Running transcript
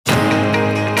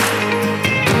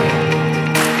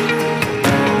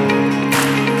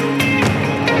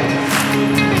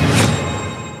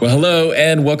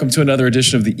and welcome to another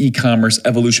edition of the E-Commerce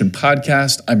Evolution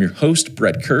Podcast. I'm your host,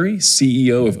 Brett Curry,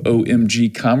 CEO of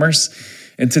OMG Commerce.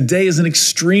 And today is an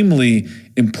extremely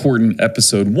important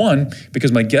episode. One,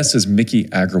 because my guest is Miki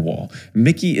Agrawal.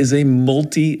 Miki is a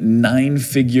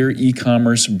multi-nine-figure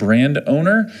e-commerce brand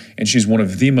owner, and she's one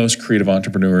of the most creative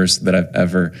entrepreneurs that I've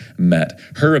ever met.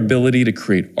 Her ability to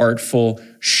create artful,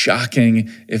 shocking,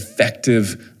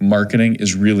 effective marketing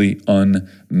is really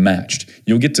unmatched.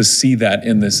 You'll get to see that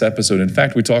in this episode. In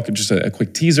fact, we talk, just a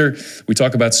quick teaser, we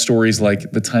talk about stories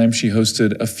like the time she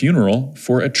hosted a funeral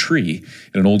for a tree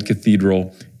in an old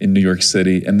cathedral in New York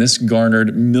City, and this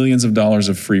garnered millions of dollars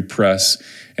of free press,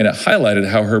 and it highlighted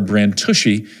how her brand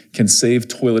Tushy can save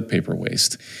toilet paper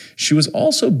waste. She was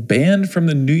also banned from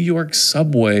the New York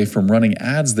subway from running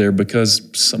ads there because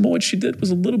some of what she did was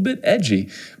a little bit edgy,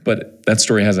 but that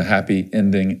story has a happy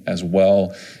ending as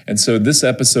well. And so this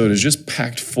episode is just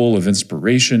packed full of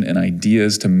inspiration and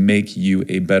ideas to make you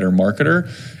a better marketer,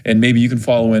 and maybe you can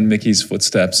follow in Miki's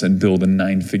footsteps and build a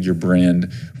nine-figure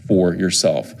brand for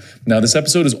yourself. Now, this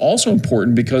episode is also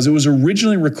important because it was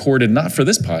originally recorded not for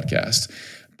this podcast,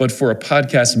 but for a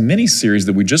podcast mini-series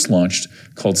that we just launched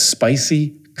called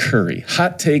Spicy Curry,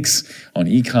 hot takes on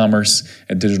e-commerce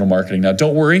and digital marketing. Now,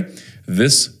 don't worry,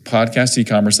 this podcast,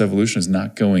 E-Commerce Evolution, is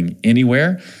not going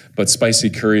anywhere, but Spicy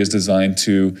Curry is designed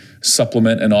to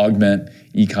supplement and augment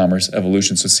E-Commerce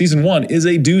Evolution. So season 1 is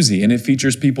a doozy, and it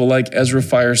features people like Ezra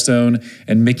Firestone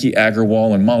and Miki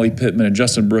Agrawal and Molly Pittman and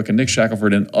Justin Brooke and Nick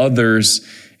Shackelford and others,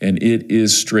 and it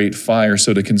is straight fire.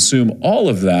 So to consume all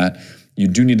of that, you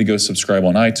do need to go subscribe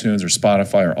on iTunes or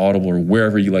Spotify or Audible or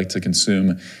wherever you like to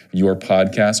consume your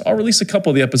podcast. I'll release a couple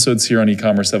of the episodes here on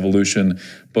E-Commerce Evolution,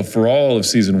 but for all of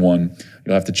season 1,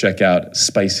 you'll have to check out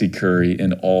Spicy Curry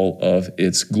in all of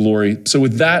its glory. So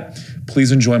with that,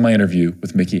 please enjoy my interview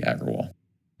with Miki Agrawal.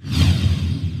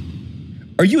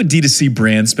 Are you a D2C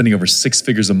brand spending over 6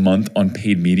 figures a month on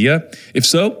paid media? If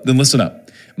so, then listen up.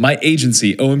 My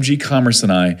agency, OMG Commerce,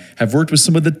 and I have worked with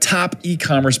some of the top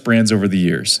e-commerce brands over the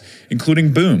years,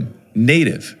 including Boom,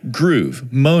 Native,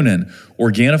 Groove, Monin,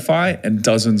 Organifi, and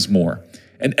dozens more.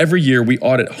 And every year we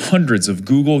audit hundreds of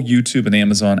Google, YouTube, and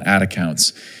Amazon ad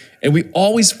accounts. And we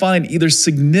always find either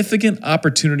significant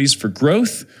opportunities for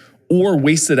growth or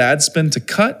wasted ad spend to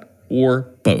cut,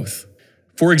 or both.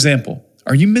 For example,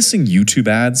 are you missing YouTube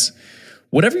ads?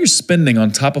 Whatever you're spending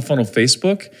on top of funnel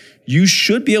Facebook, you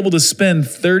should be able to spend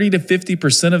 30 to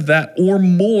 50% of that or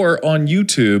more on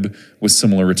YouTube with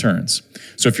similar returns.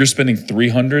 So if you're spending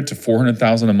 $300,000 to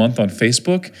 $400,000 a month on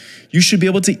Facebook, you should be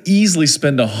able to easily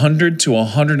spend $100,000 to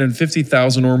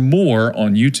 $150,000 or more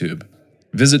on YouTube.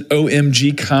 Visit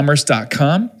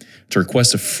omgcommerce.com to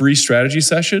request a free strategy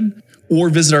session, or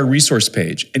visit our resource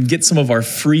page and get some of our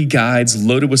free guides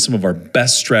loaded with some of our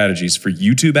best strategies for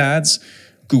YouTube ads,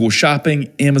 Google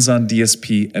Shopping, Amazon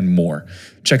DSP, and more.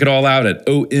 Check it all out at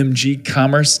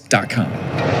omgcommerce.com.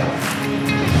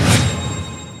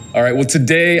 All right, well,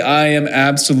 today I am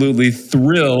absolutely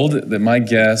thrilled that my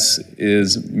guest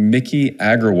is Miki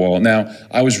Agrawal. Now,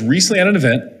 I was recently at an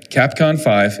event, CapCon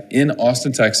 5 in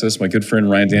Austin, Texas. My good friend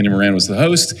Ryan Daniel Moran was the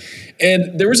host,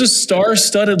 and there was a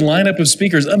star-studded lineup of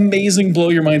speakers, amazing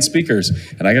blow-your-mind speakers.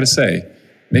 And I gotta say,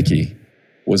 Miki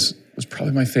was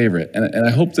probably my favorite. And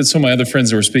I hope that some of my other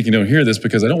friends that were speaking don't hear this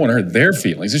because I don't want to hurt their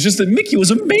feelings. It's just that Miki was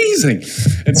amazing.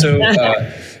 And so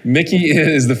Miki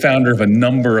is the founder of a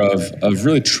number of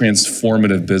really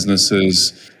transformative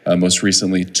businesses, most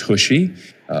recently Tushy,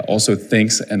 also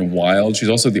THINX and Wild. She's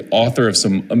also the author of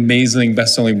some amazing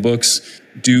best-selling books,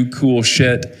 Do Cool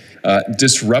Shit,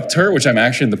 Disruptive, which I'm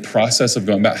actually in the process of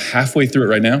going about halfway through it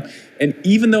right now. And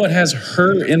even though it has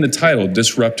her in the title,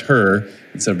 Disrupt Her,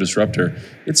 instead of Disrupt Her,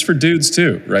 it's for dudes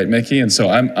too, right, Miki? And so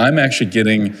I'm actually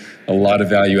getting a lot of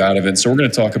value out of it. So we're going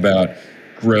to talk about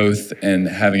growth and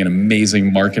having an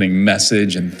amazing marketing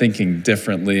message and thinking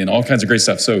differently and all kinds of great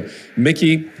stuff. So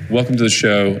Miki, welcome to the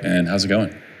show, and how's it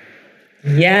going?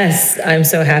 Yes, I'm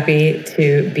so happy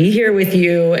to be here with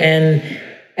you. And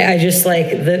I just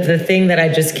like the thing that I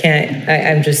just can't,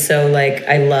 I'm just so like,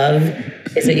 I love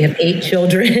is that you have 8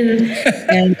 children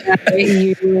and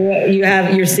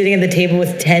you're sitting at the table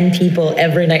with 10 people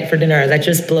every night for dinner. That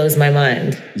just blows my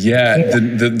mind. Yeah.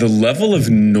 The level of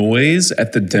noise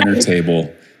at the dinner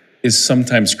table is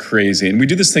sometimes crazy. And we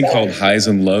do this thing called highs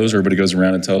and lows. Everybody goes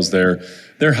around and tells their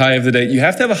high of the day. You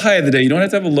have to have a high of the day. You don't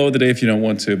have to have a low of the day if you don't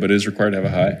want to, but it is required to have a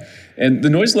high. And the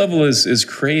noise level is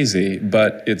crazy,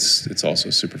 but it's also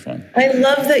super fun. I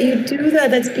love that you do that.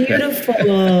 That's beautiful.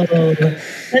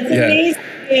 That's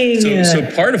amazing. So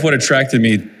part of what attracted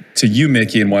me to you,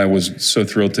 Miki, and why I was so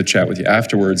thrilled to chat with you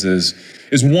afterwards is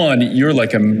one, you're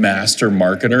like a master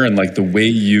marketer, and like the way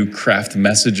you craft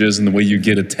messages and the way you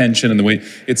get attention and the way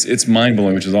it's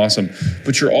mind-blowing, which is awesome.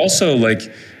 But you're also like,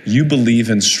 you believe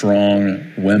in strong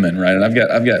women, right? And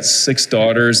I've got 6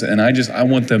 daughters, and I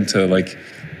want them to like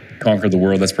conquer the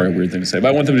world. That's probably a weird thing to say, but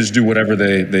I want them to just do whatever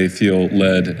they feel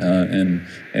led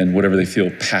and whatever they feel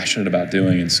passionate about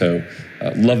doing. And so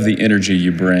love the energy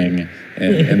you bring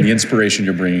and the inspiration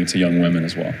you're bringing to young women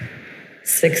as well.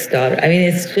 6 daughters. I mean,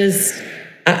 it's just,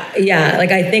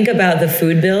 like I think about the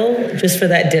food bill just for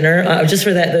that dinner, just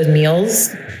for those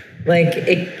meals. Like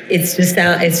it's the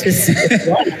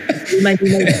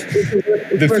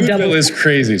food bill is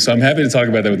crazy. So I'm happy to talk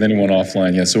about that with anyone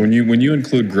offline. Yeah. So when you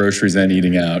include groceries and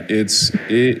eating out, it's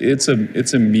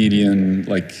a median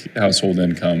like household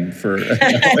income for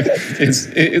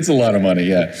it's a lot of money.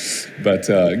 Yeah. But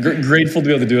grateful to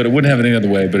be able to do it. I wouldn't have it any other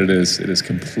way, but it is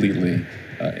completely.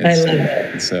 I love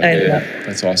it. So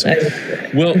that's awesome.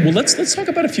 Well, let's talk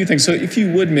about a few things. So if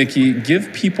you would, Miki,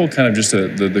 give people kind of just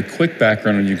the quick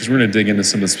background on you, because we're going to dig into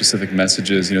some of the specific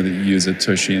messages, that you use at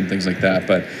Tushy and things like that.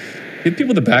 But give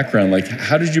people the background, like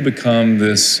how did you become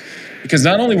this? Because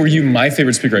not only were you my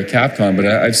favorite speaker at Capcom, but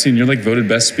I've seen you're like voted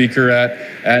best speaker at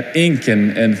Inc.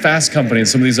 and Fast Company and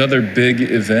some of these other big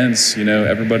events.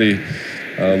 Everybody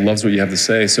loves what you have to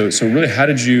say. So really, how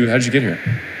did you get here?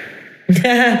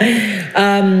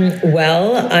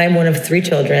 Well, I'm one of 3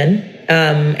 children.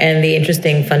 And the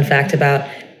interesting fun fact about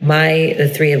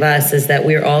the 3 of us is that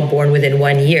we were all born within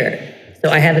 1 year. So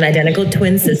I have an identical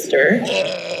twin sister,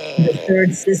 the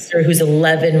 3rd sister who's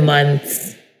 11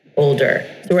 months older.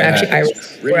 So we're actually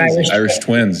Irish. We're Irish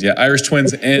twins. Yeah, Irish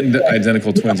twins and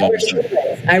identical twins.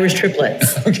 Irish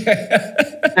triplets. Okay.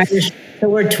 So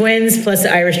we're twins plus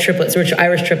Irish triplets. We're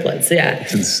Irish triplets. Yeah.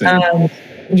 That's insane.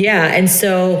 Yeah, and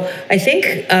so I think,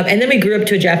 and then we grew up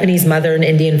to a Japanese mother and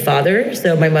Indian father.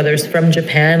 So my mother's from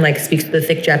Japan, like speaks with a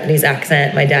thick Japanese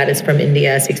accent. My dad is from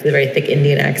India, speaks with a very thick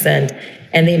Indian accent.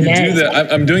 And they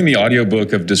met. I'm doing the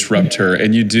audiobook of Disruptive,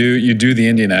 and you do the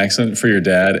Indian accent for your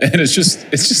dad, and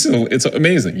it's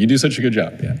amazing. You do such a good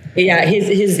job. Yeah. Yeah,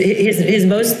 his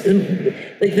most,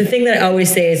 like the thing that I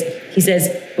always say is, he says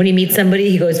when he meets somebody,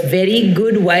 he goes, very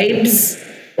good vibes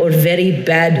or very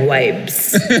bad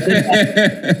vibes.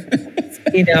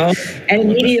 And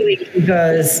immediately he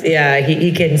goes,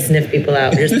 he can sniff people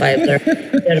out just by their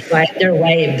vibes. By their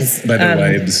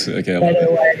vibes. Okay. By their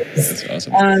vibes. That's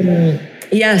awesome.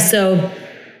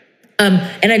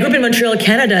 And I grew up in Montreal,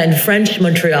 Canada, in French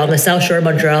Montreal, in the South Shore of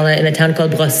Montreal, in a town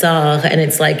called Brossard. And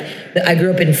it's like, I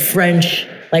grew up in French,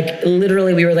 like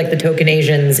literally we were like the token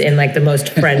Asians in like the most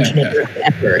French neighborhood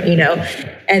ever,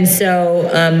 And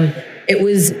so, it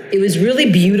was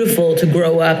really beautiful to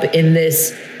grow up in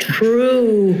this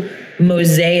true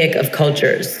mosaic of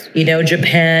cultures,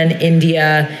 Japan,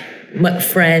 India,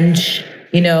 French,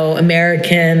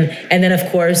 American. And then, of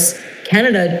course,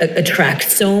 Canada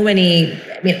attracts so many,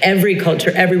 every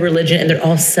culture, every religion, and they're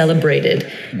all celebrated.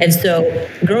 And so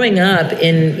growing up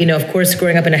in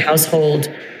a household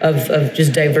of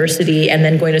just diversity and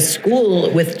then going to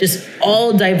school with just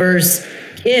all diverse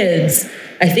kids,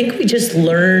 I think we just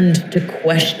learned to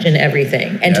question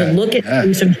everything and to look at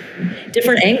things from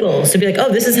different angles, to be like,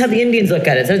 oh, this is how the Indians look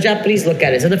at it. This is how the Japanese look at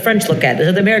it. This is how the French look at it. This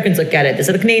is how the Americans look at it. This is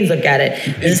how the Canadians look at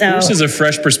it. This is a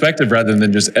fresh perspective rather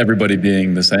than just everybody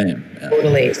being the same. Yeah.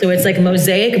 Totally. So it's like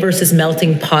mosaic versus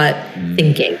melting pot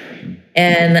thinking.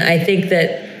 And I think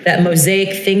that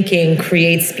mosaic thinking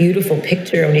creates beautiful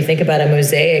picture when you think about a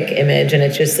mosaic image, and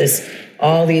it's just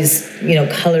all these,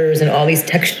 colors and all these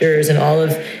textures and all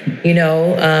of,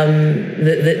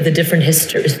 the different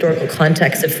historical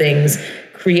context of things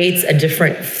creates a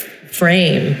different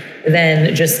frame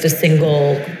than just a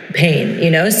single pane,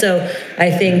 So I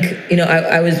think,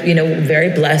 I was, very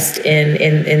blessed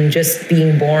in just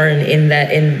being born in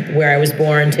where I was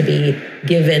born, to be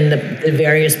given the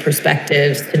various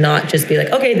perspectives, to not just be like,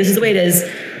 okay, this is the way it is.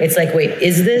 It's like, wait,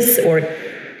 is this, or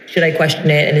should I question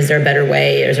it? And is there a better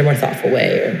way? Or is there a more thoughtful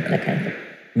way? Or that kind of thing.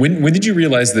 When did you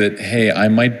realize that, hey, I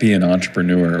might be an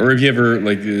entrepreneur? Or have you ever,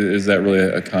 is that really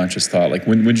a conscious thought? Like,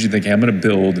 when did you think, hey, I'm going to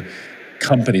build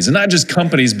companies, and not just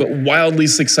companies, but wildly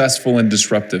successful and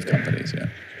disruptive companies? Yeah.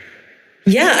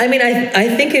 Yeah, I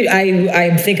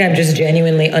think I'm just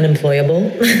genuinely unemployable.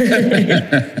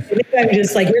 I think I'm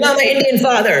just like, you're not my Indian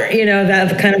father,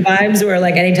 that kind of vibes, where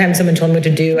like anytime someone told me what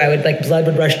to do, I would like, blood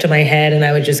would rush to my head and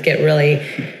I would just get really,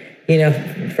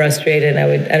 frustrated. I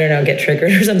would, get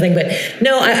triggered or something. But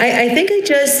no, I think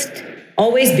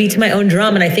always beat to my own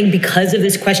drum. And I think because of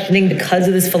this questioning, because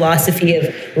of this philosophy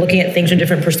of looking at things from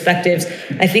different perspectives,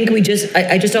 I think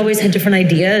I just always had different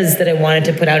ideas that I wanted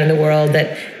to put out in the world,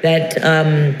 that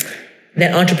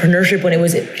entrepreneurship, when it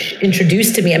was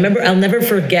introduced to me, I'll never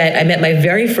forget, I met my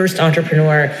very first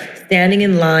entrepreneur standing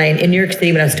in line in New York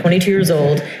City when I was 22 years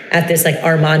old at this like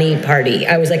Armani party.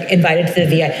 I was like invited to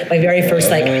my very first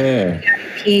like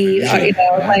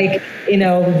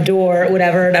door,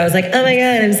 whatever. And I was like, oh my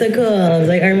God, I'm so cool. I was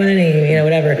like, Armani,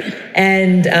 whatever.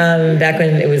 And back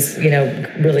when it was,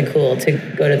 really cool to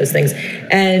go to those things.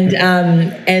 And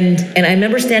I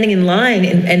remember standing in line,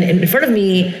 and in front of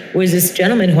me was this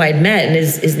gentleman who I'd met, and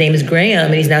his name is Graham,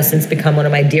 and he's now since become one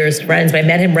of my dearest friends. But I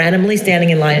met him randomly standing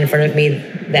in line in front of me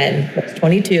then. I was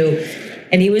 22,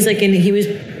 and he was in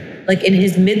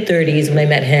his mid 30s when I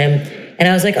met him. And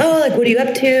I was like, oh, like, what are you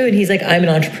up to? And he's like, I'm an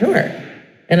entrepreneur.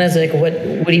 And I was like, what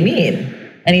do you mean?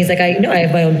 And he's like, I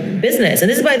have my own business. And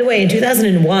this is, by the way, in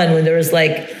 2001, when there was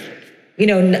like,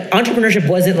 entrepreneurship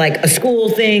wasn't like a school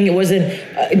thing. It wasn't,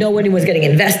 no one was getting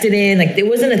invested in. Like, it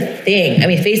wasn't a thing. I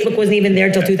mean, Facebook wasn't even there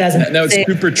until 2006. Now it's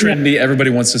super trendy.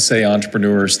 Everybody wants to say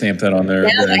entrepreneur, stamp that on their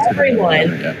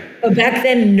everyone. Yeah. But back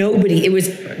then, nobody. It was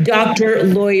doctor,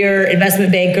 lawyer,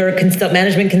 investment banker,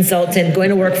 management consultant, going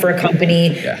to work for a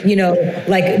company,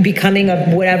 like becoming a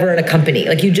whatever at a company.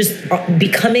 Like,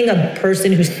 becoming a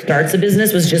person who starts a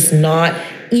business was just not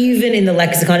even in the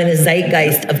lexicon, in the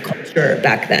zeitgeist of culture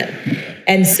back then.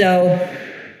 And so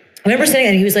I remember saying,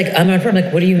 and he was like, I'm an entrepreneur. I'm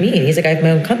like, what do you mean? He's like, I have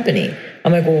my own company.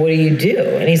 I'm like, well, what do you do?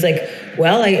 And he's like,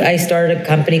 well, I started a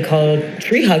company called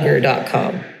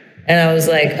treehugger.com. And I was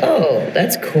like, oh,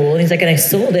 that's cool. And he's like, and I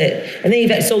sold it. And then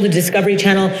he sold the Discovery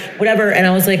Channel, whatever. And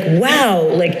I was like, wow.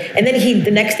 And then he,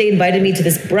 the next day, invited me to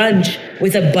this brunch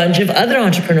with a bunch of other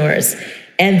entrepreneurs.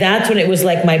 And that's when it was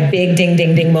like my big ding,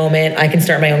 ding, ding moment. I can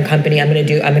start my own company. I'm going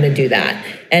to do that.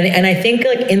 And I think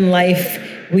like in life,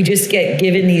 we just get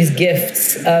given these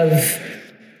gifts of,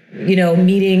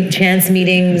 chance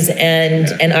meetings, and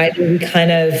either we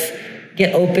kind of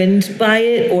get opened by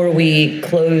it or we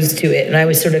close to it. And I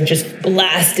was sort of just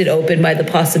blasted open by the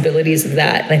possibilities of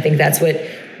that. And I think that's what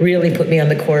really put me on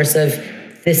the course of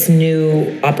this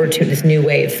new opportunity, this new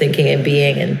way of thinking and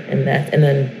being, and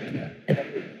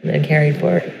then carried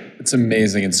forward. It's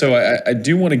amazing. And so I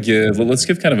do want to let's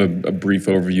give kind of a brief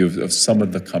overview of some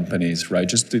of the companies, right?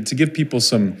 Just to give people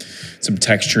some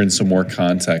texture and some more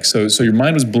context. So your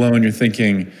mind was blown, you're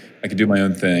thinking, I could do my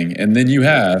own thing. And then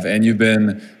you've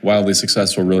been wildly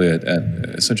successful really at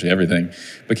essentially everything.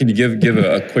 But can you give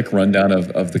a quick rundown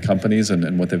of the companies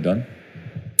and what they've done?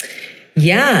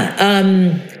 Yeah.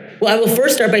 Well, I will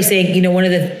first start by saying, one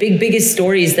of the biggest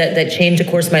stories that changed the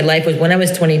course of my life was when I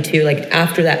was 22, like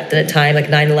after that time, like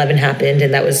 9/11 happened.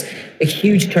 And that was a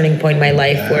huge turning point in my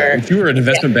life where... You were an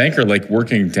investment banker, like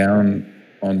working down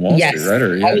on Wall Street, right?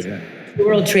 Or, the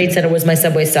World Trade Center was my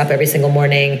subway stop every single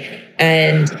morning.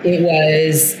 And I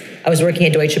was working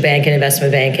at Deutsche Bank in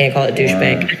investment banking. I call it douche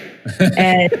bank.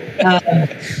 And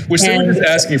we're just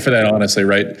asking for that, honestly,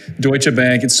 right? Deutsche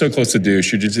Bank, it's so close to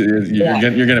douche. You're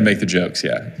going to make the jokes,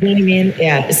 yeah. You know what I mean?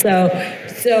 Yeah.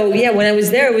 So yeah, when I was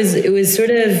there, it was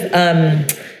sort of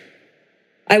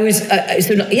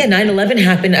 9/11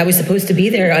 happened. I was supposed to be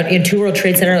there. 2 World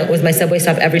Trade Center was my subway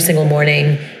stop every single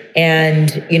morning.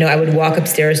 And, I would walk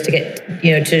upstairs to get,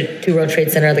 to 2 World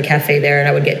Trade Center, the cafe there, and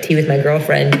I would get tea with my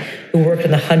girlfriend who worked on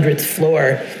the 100th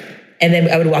floor. And then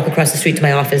I would walk across the street to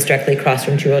my office directly across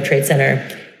from 2 World Trade Center.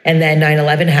 And then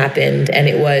 9/11 happened, and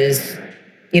it was,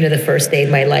 the first day of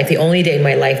my life, the only day in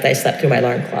my life that I slept through my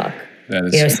alarm clock. That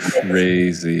is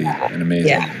crazy and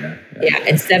amazing. Yeah.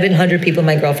 And 700 people in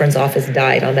my girlfriend's office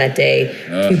died on that day.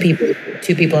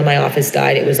 Two people in my office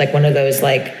died. It was like one of those,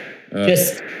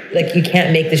 just like, you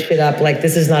can't make this shit up. Like,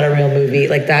 this is not a real movie.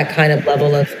 Like, that kind of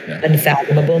level of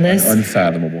unfathomableness.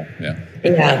 Unfathomable, yeah.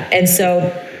 Yeah. And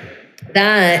so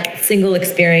that single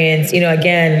experience,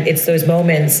 again, it's those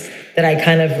moments that I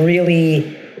kind of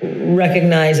really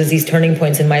recognize as these turning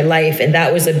points in my life. And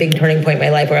that was a big turning point in my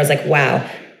life where I was like, wow,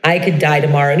 I could die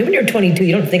tomorrow. And when you're 22,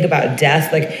 you don't think about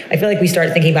death. Like, I feel like we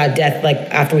start thinking about death like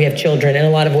after we have children in a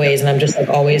lot of ways. And I'm just like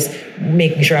always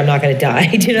making sure I'm not going to die,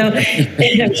 And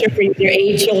I'm sure for your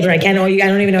 8 children, I don't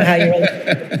even know how you're,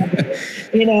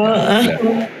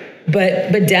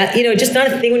 but death, just not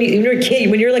a thing when you're a kid.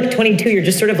 When you're like 22, you're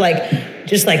just sort of like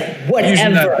whatever.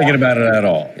 You're not thinking about it at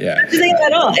all. Yeah. Not thinking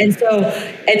about it at all.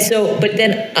 And so, but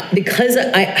then because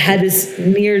I had this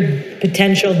near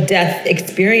potential death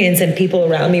experience and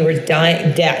people around me were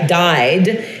died,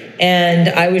 and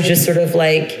I was just sort of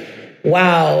like,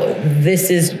 wow, this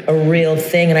is a real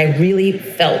thing. And I really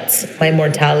felt my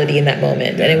mortality in that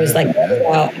moment. And it was like,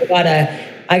 wow,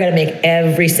 I gotta make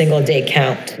every single day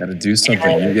count. Got to do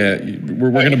something.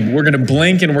 We're gonna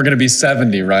blink and we're gonna be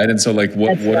 70, right? And so like,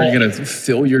 what are you gonna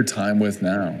fill your time with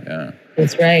now? Yeah,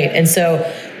 that's right. And so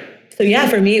yeah,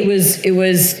 for me, it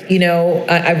was,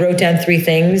 I wrote down 3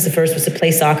 things. The first was to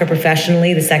play soccer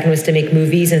professionally. The second was to make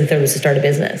movies. And the third was to start a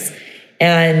business.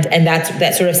 And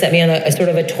that sort of set me on a sort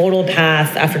of a total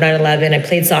path after 9/11. I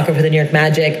played soccer for the New York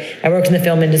Magic. I worked in the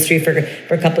film industry for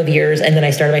a couple of years. And then I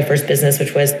started my first business,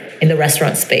 which was in the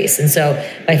restaurant space. And so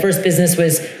my first business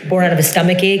was born out of a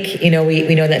stomach ache.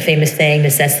 We know that famous saying,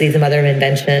 necessity is the mother of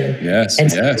invention. Yes,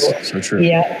 so true.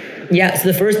 Yeah. So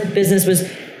the first business was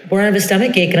born out of a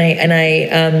stomach ache. And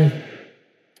I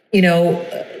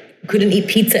couldn't eat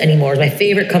pizza anymore. It was my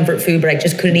favorite comfort food, but I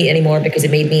just couldn't eat anymore because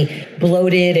it made me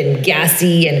bloated and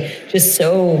gassy and just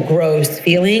so gross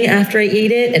feeling after I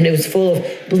ate it. And it was full of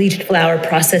bleached flour,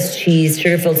 processed cheese,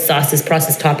 sugar-filled sauces,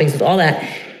 processed toppings, with all that.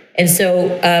 And so,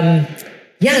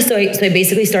 so I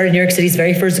basically started New York City's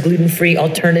very first gluten-free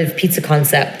alternative pizza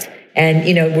concept. And,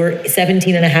 we're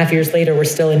 17 and a half years later, we're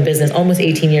still in business, almost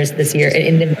 18 years this year,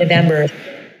 in November.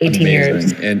 18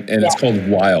 years. And it's called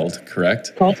Wild, correct?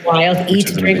 It's called Wild, Eat,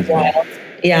 Drink, Wild.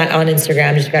 Yeah, on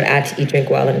Instagram. Just got @Eat,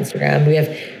 Drink, Wild on Instagram. We have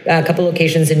a couple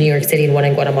locations in New York City and one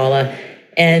in Guatemala.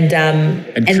 And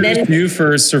kudos to you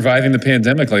for surviving the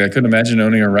pandemic. Like, I couldn't imagine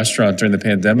owning a restaurant during the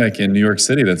pandemic in New York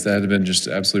City. That had been just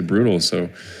absolutely brutal. So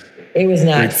it was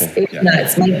nuts. Grateful. It was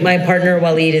nuts. My partner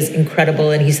Waleed is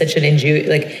incredible, and he's such an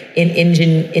ingenious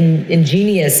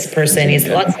person. He has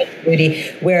lots of ingenuity.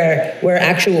 Where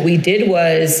actually what we did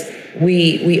was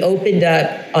we opened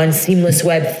up on Seamless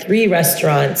Web 3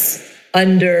 restaurants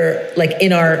under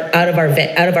out of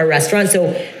our restaurant.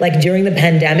 So like during the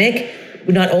pandemic,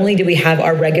 not only did we have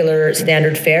our regular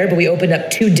standard fare, but we opened up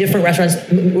 2 different restaurants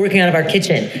working out of our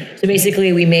kitchen. So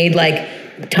basically we made like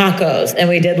tacos and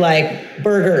we did like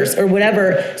burgers or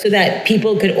whatever so that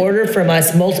people could order from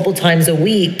us multiple times a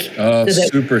week. Oh, so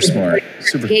super smart.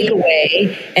 Super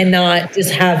takeaway and not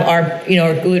just have our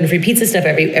gluten-free pizza stuff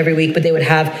every week, but they would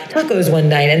have tacos one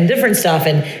night and different stuff.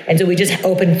 And so we just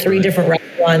opened 3 different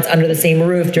restaurants under the same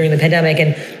roof during the pandemic.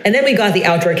 And then we got the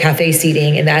outdoor cafe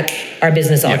seating, and that our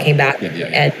business all came back.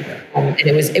 And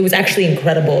it was actually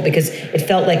incredible because it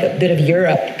felt like a bit of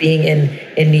Europe being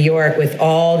in New York with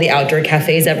all the outdoor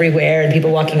cafes everywhere and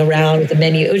people walking around with the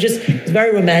menu. It was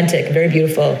very romantic, very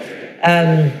beautiful.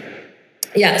 So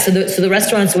the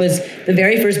restaurants was the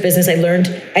very first business I learned.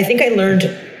 I think I learned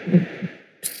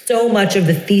so much of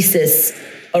the thesis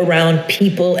around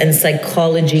people and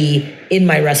psychology in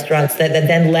my restaurants that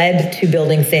then led to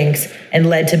building THINX and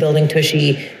led to building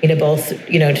Tushy, both,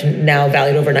 to now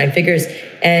valued over 9 figures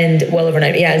and well over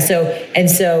 9. Yeah. And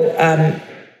so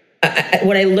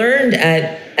what I learned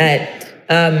at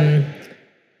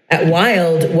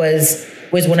Wild was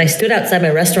when I stood outside my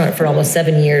restaurant for almost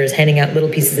 7 years, handing out little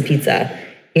pieces of pizza,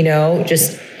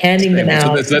 just handing them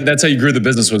out. So that's how you grew the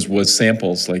business was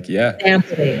samples,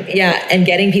 sampling, and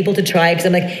getting people to try, because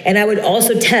I'm like, and I would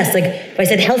also test, like if I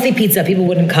said healthy pizza, people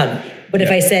wouldn't come. But if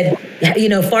I said,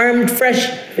 farm fresh,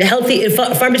 healthy,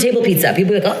 farm to table pizza,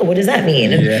 people would be like, oh, what does that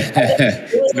mean? And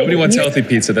nobody wants healthy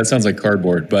pizza. That sounds like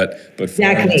cardboard, but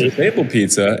farm to table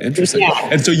pizza, interesting. Yeah.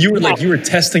 And so you were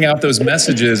testing out those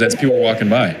messages as people were walking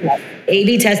by. Yeah.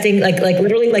 A/B testing, like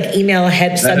literally like email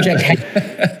head subject head.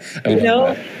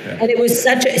 And it was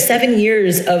such 7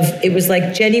 years of, it was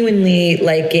like genuinely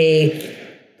like a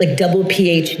double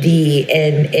PhD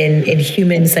in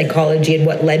human psychology and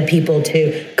what led people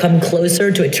to come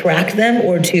closer, to attract them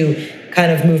or to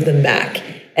kind of move them back.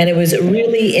 And it was a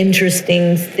really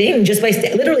interesting thing, just by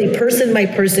literally person by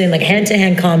person, like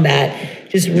hand-to-hand combat,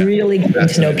 just really getting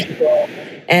to know people.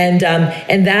 And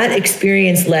that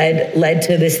experience led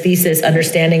to this thesis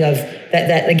understanding of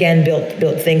that again built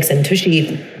THINX and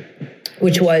Tushy,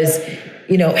 which was,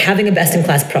 having a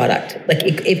best-in-class product. Like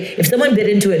if someone bit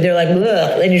into it, they're like,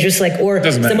 ugh, and you're just like, or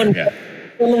someone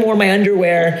wore my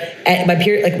underwear at my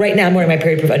period. Like right now, I'm wearing my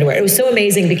period-proof underwear. It was so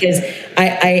amazing because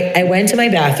I went to my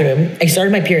bathroom. I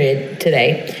started my period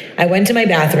today. I went to my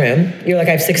bathroom. You're like,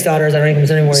 I have 6 daughters. I don't even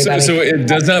worry about it. So it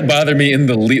does not bother me in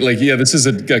the least. This is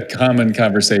a common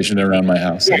conversation around my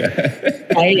house. And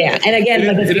again,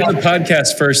 it is a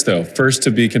podcast first, though. First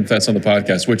to be confessed on the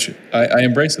podcast, which I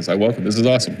embrace this. I welcome. This is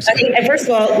awesome. I mean, first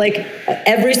of all,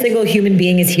 every single human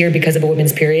being is here because of a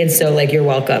woman's period. So you're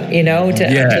welcome, to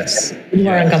yes. You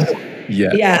are uncomfortable.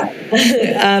 Yeah.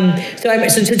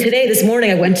 So today, this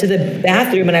morning, I went to the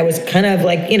bathroom and I was kind of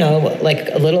like,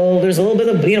 there's a little bit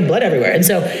of, blood everywhere. And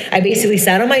so I basically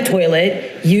sat on my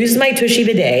toilet, used my Tushy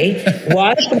bidet,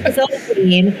 washed myself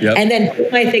clean, and then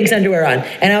put my THINX underwear on.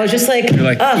 And I was just like, you're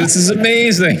like, this is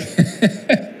amazing.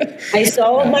 I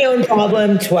solved my own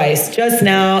problem twice just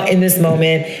now in this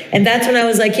moment. And that's when I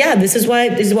was like, yeah, this is why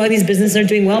these businesses are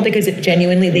doing well, because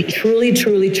they truly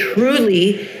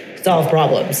solve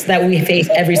problems that we face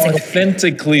every single day.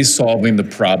 Authentically solving the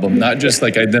problem, not just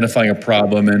like identifying a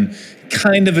problem and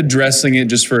kind of addressing it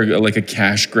just for like a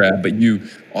cash grab, but you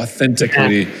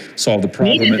authentically solve the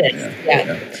problem.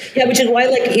 Yeah, which is why,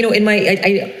 in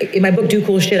my book, Do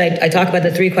Cool Shit, I talk about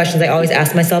the 3 questions I always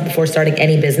ask myself before starting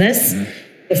any business.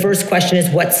 The first question is,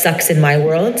 what sucks in my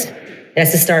world? It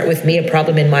has to start with me, a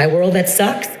problem in my world that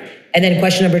sucks. And then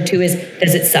question number 2 is,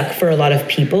 does it suck for a lot of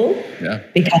people? Yeah.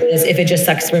 Because if it just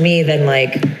sucks for me, then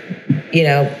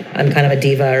I'm kind of a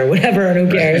diva or whatever, and who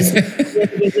cares?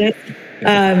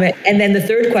 And then the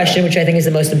third question, which I think is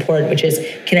the most important, which is,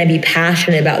 can I be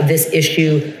passionate about this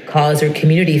issue, cause, or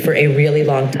community for a really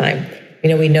long time?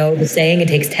 We know the saying, it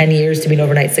takes 10 years to be an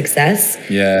overnight success.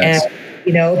 Yes.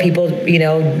 And people,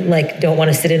 don't want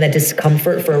to sit in that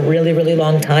discomfort for a really, really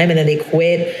long time, and then they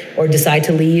quit or decide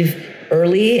to leave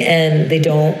early and they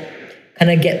don't kind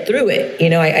of get through it.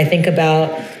 I think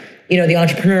about, the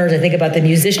entrepreneurs, I think about the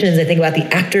musicians, I think about the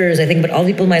actors, I think about all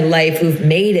the people in my life who've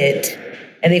made it,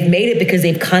 and they've made it because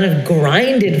they've kind of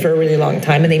grinded for a really long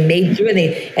time, and they made through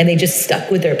it, and they just stuck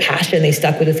with their passion, they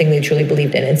stuck with the thing they truly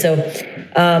believed in. And so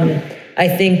I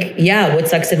think, what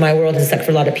sucks in my world has stuck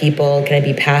for a lot of people. Can I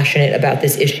be passionate about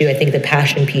this issue? I think the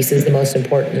passion piece is the most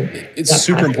important. It's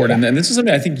super important. And this is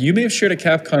something I think you may have shared at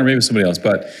CapCon or maybe with somebody else,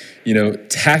 but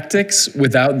tactics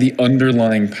without the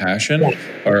underlying passion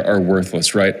are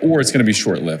worthless, right? Or it's going to be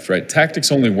short-lived, right?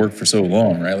 Tactics only work for so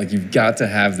long, right? Like, you've got to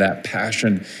have that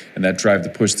passion and that drive to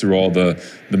push through all the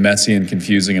messy and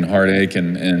confusing and heartache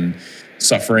and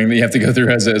suffering that you have to go through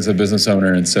as a business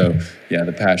owner. And so,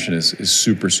 the passion is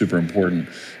super, super important.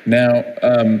 Now,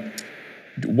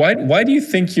 why do you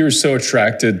think you're so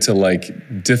attracted to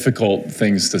difficult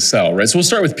things to sell, right? So we'll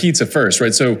start with pizza first,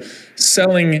 right? So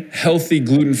selling healthy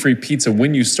gluten-free pizza,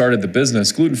 when you started the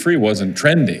business, gluten-free wasn't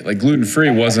trendy. Like,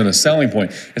 gluten-free wasn't a selling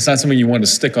point. It's not something you want to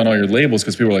stick on all your labels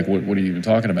because people are like, what are you even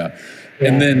talking about? Yeah.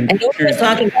 And then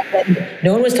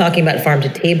no one was talking about farm to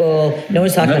table. No one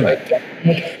was talking about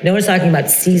no one was talking about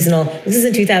seasonal. This is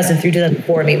in 2003,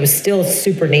 2004. I mean, it was still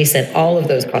super nascent. All of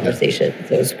those conversations.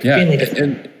 So it was extremely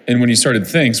different. And when you started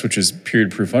THINX, which is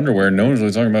period-proof underwear, no one's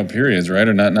really talking about periods, right?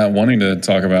 Or not wanting to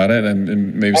talk about it,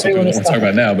 and maybe some people won't talk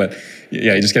about it now, but you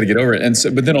just got to get over it. And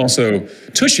so, but then also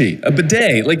Tushy, a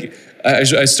bidet. Like,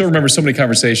 I still remember so many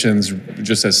conversations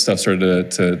just as stuff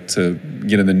started to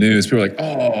get in the news. People were like,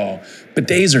 "Oh,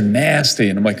 bidets are nasty,"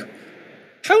 and I'm like,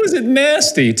 how is it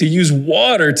nasty to use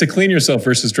water to clean yourself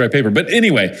versus dry paper? But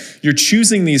anyway, you're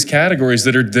choosing these categories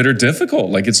that are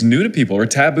difficult, like it's new to people or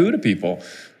taboo to people.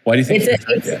 Why do you think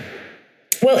it's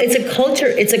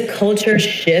a culture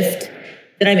shift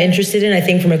that I'm interested in. I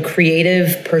think from a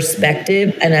creative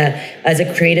perspective and as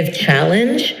a creative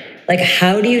challenge, like,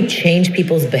 how do you change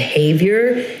people's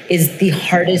behavior is the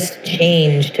hardest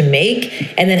change to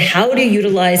make. And then how do you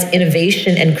utilize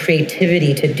innovation and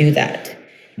creativity to do that?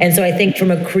 And so I think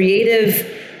from a creative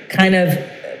kind of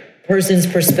person's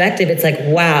perspective, it's like,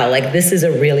 wow, like, this is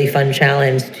a really fun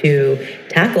challenge to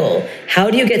tackle. How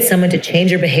do you get someone to change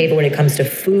their behavior when it comes to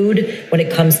food, when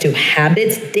it comes to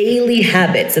habits, daily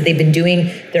habits that they've been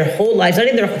doing their whole lives, not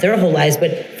even their whole lives,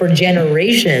 but for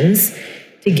generations,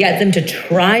 to get them to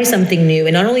try something new,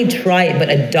 and not only try it, but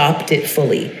adopt it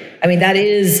fully. I mean, that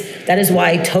is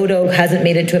why Toto hasn't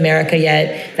made it to America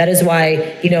yet. That is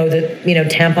why,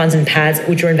 tampons and pads,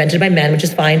 which were invented by men, which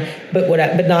is fine, but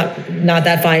not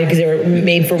that fine because they were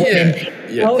made for women.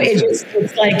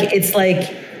 It's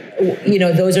like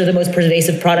those are the most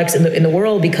pervasive products in the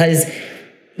world because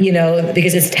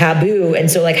it's taboo.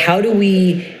 And so, like, how do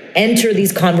we enter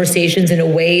these conversations in a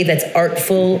way that's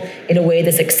artful, in a way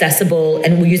that's accessible,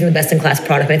 and we're using the best-in-class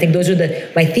product. And I think those are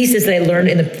my thesis that I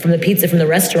learned from the pizza from the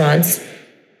restaurants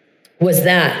was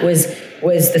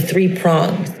the 3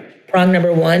 prongs. Prong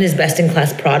number 1 is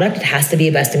best-in-class product. It has to be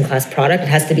a best-in-class product. It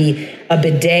has to be a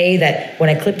bidet that when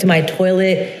I clip to my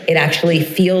toilet, it actually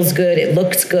feels good. It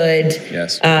looks good.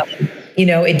 Yes.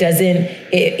 It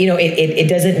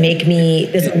doesn't make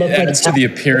me, doesn't look It like. adds to the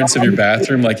appearance of your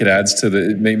bathroom, like it adds to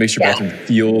it makes your bathroom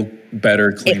feel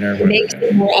better, cleaner. It makes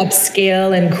it more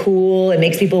upscale and cool. It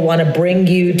makes people want to bring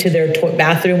you to their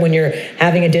bathroom when you're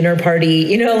having a dinner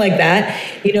party, like that,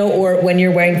 or when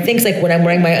you're wearing things like when I'm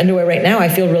wearing my underwear right now, I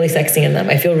feel really sexy in them.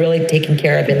 I feel really taken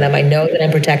care of in them. I know that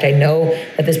I'm protected. I know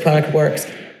that this product works.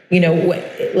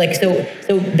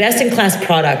 So best in class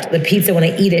product, the pizza, when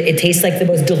I eat it, it tastes like the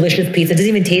most delicious pizza. It doesn't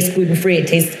even taste gluten-free. It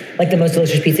tastes like the most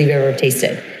delicious pizza you've ever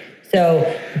tasted. So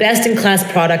best in class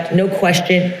product, no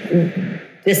question.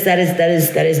 That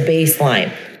is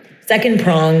baseline. Second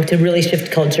prong to really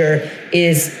shift culture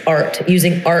is art,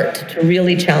 using art to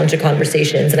really challenge the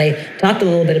conversations. And I talked a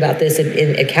little bit about this at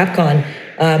CapCon,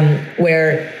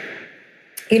 where,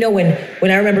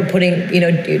 when I remember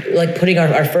putting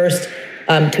our first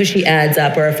Tushy ads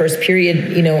up, or our first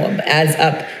period, ads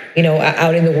up,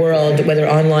 out in the world, whether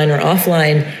online or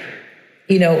offline,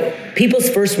 people's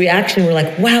first reaction were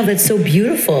like, wow, that's so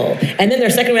beautiful. And then their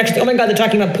second reaction, oh my God, they're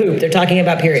talking about poop. They're talking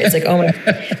about periods. Like, oh my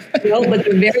God. But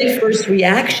the very first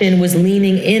reaction was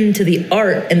leaning into the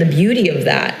art and the beauty of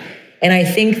that. And I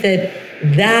think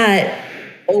that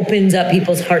opens up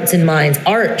people's hearts and minds.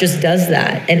 Art just does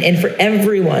that. And for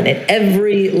everyone at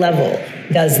every level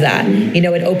does that.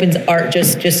 It opens art,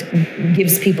 just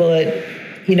gives people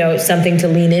something to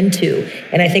lean into.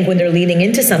 And I think when they're leaning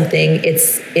into something,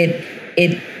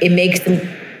 it makes them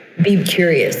be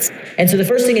curious. And so the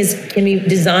first thing is, can we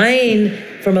design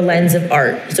from a lens of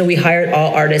art? So we hired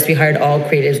all artists, we hired all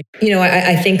creatives.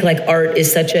 I think like art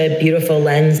is such a beautiful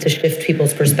lens to shift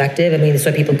people's perspective. I mean, that's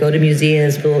why people go to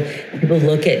museums, people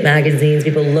look at magazines,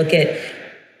 people look at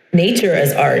nature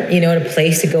as art, a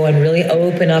place to go and really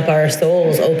open up our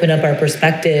souls, open up our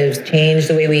perspectives, change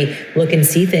the way we look and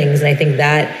see things. And I think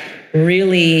that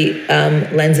really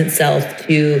lends itself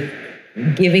to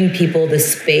giving people the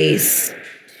space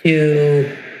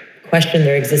to question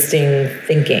their existing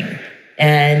thinking.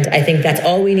 And I think that's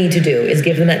all we need to do, is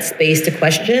give them that space to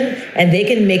question, and they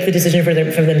can make the decision for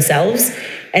themselves.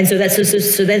 And so that's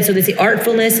there's the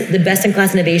artfulness, the best in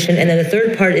class innovation, and then the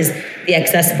third part is the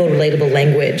accessible, relatable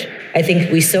language. I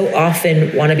think we so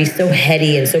often want to be so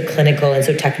heady and so clinical and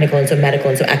so technical and so medical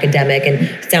and so academic and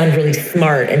sound really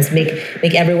smart and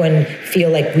make everyone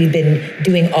feel like we've been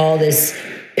doing all this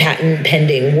patent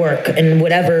pending work and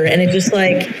whatever. And it's just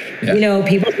like,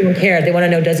 people don't care. They want to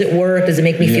know, does it work? Does it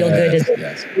make me feel good? Does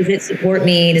it support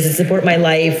me? Does it support my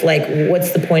life? Like,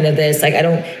 what's the point of this? Like, I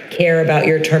don't care about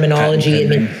your terminology.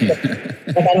 Like,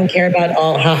 I don't care about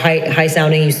all how high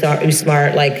sounding you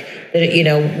smart, like,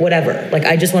 whatever. Like,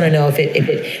 I just want to know if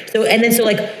it, so, and then, so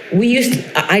like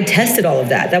I tested all of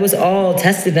that. That was all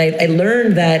tested. And I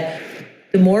learned that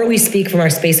the more we speak from our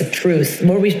space of truth, the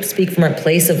more we speak from our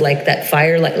place of like that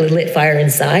fire, like lit fire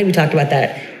inside. We talked about that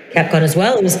at CapCon as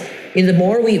well. It was, the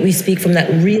more we speak from that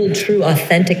real, true,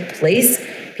 authentic place,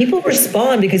 people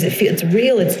respond because it's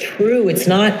real, it's true. It's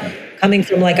not coming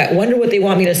from like, I wonder what they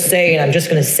want me to say, and I'm just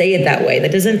going to say it that way.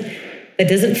 That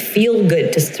doesn't feel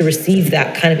good to receive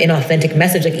that kind of inauthentic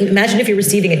message. Like, imagine if you're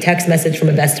receiving a text message from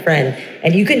a best friend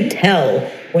and you can tell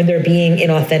when they're being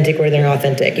inauthentic or they're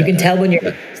authentic. You can tell when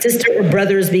your sister or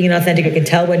brother is being inauthentic. You can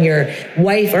tell when your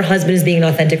wife or husband is being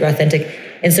inauthentic or authentic.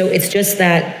 And so it's just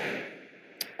that,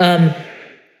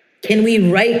 can we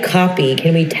write copy?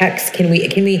 Can we text? Can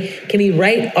we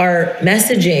write our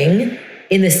messaging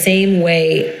in the same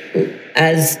way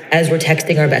as we're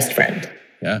texting our best friend?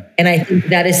 Yeah. And I think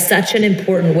that is such an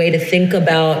important way to think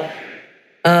about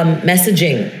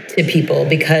messaging to people,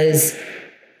 because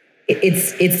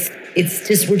it's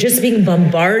just, we're just being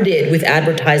bombarded with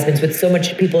advertisements, with so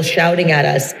much people shouting at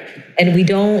us, and we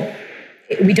don't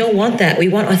want that. We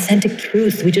want authentic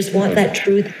truth. We just want that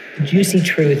truth, juicy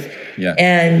truth. Yeah.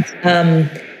 And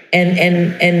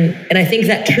I think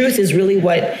that truth is really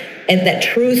and that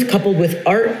truth coupled with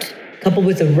art, coupled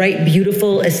with the right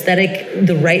beautiful aesthetic,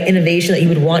 the right innovation that you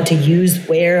would want to use,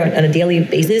 wear on a daily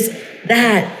basis,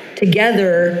 that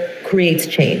together creates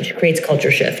change, creates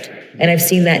culture shift. And I've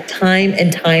seen that time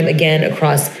and time again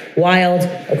across Wild,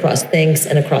 across THINX,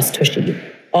 and across Tushy.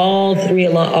 All three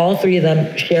of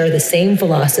them share the same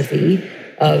philosophy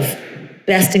of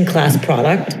best-in-class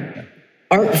product,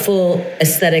 artful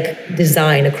aesthetic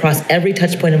design across every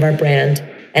touch point of our brand,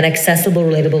 and accessible,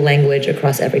 relatable language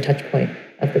across every touch point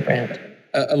of the brand.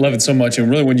 I love it so much. And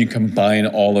really, when you combine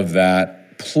all of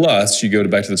that, plus you go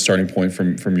back to the starting point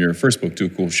from your first book, Do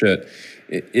Cool Shit,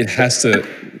 it has to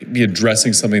be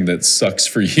addressing something that sucks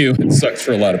for you and sucks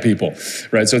for a lot of people,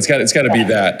 right? So it's got to be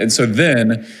that. And so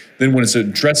then then when it's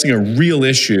addressing a real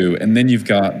issue, and then you've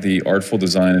got the artful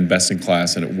design and best in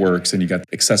class, and it works, and you got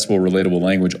accessible, relatable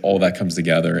language, all that comes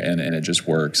together, and it just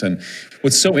works. And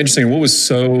what's so interesting, what was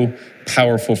so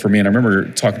powerful for me, and I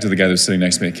remember talking to the guy that was sitting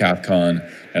next to me at CapCon,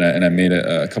 and I made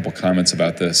a couple comments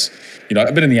about this. You know,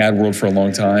 I've been in the ad world for a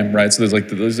long time, right? So there's like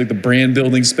the brand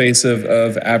building space of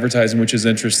advertising, which is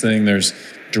interesting. There's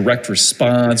direct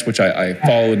response, which I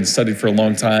followed and studied for a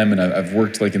long time, and I've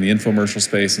worked like in the infomercial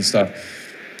space and stuff.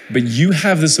 But you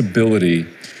have this ability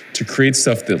to create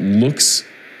stuff that looks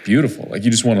beautiful. Like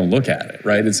you just want to look at it,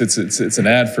 right? It's an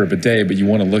ad for a bidet, but you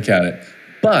want to look at it.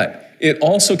 But it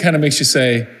also kind of makes you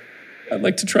say, I'd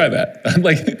like to try that.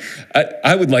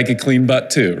 I would like a clean butt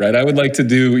too, right? I would like to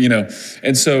do, you know,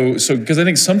 and so because I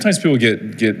think sometimes people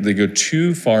they go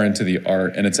too far into the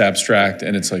art and it's abstract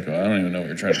and it's like, well, I don't even know what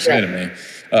you're trying to say to me.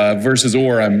 Versus,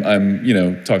 or I'm you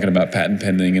know, talking about patent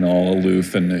pending and all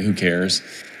aloof and who cares.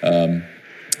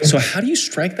 So how do you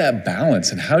strike that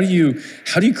balance, and how do you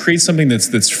create something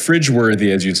that's fridge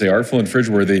worthy, as you say, artful and fridge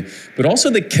worthy, but also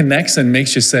that connects and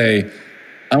makes you say,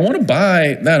 I want to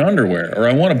buy that underwear, or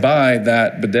I want to buy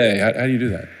that bidet. How do you do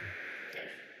that?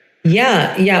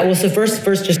 Yeah. Well, so first,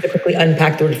 just to quickly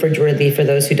unpack the word fridge worthy for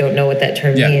those who don't know what that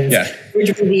term means. Yeah.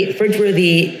 Fridge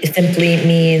worthy simply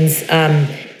means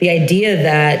the idea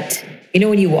that, you know,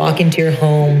 when you walk into your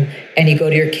home and you go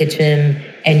to your kitchen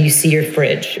and you see your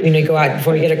fridge, you know, you go out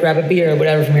before you get to grab a beer or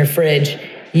whatever from your fridge,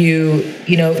 you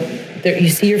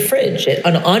see your fridge.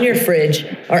 On your fridge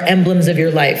are emblems of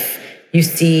your life. You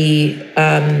see,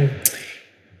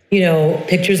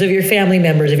 pictures of your family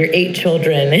members, of your 8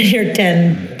 children and your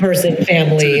 10-person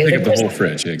family. So pick up the whole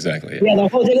fridge, exactly. Yeah, the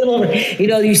whole thing. You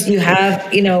know, you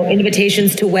have,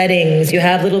 invitations to weddings. You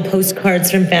have little postcards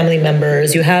from family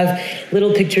members. You have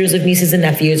little pictures of nieces and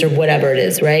nephews or whatever it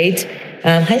is, right?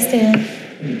 Hi, Stan.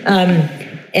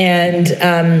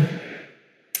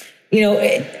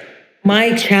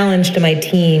 My challenge to my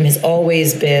team has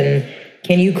always been,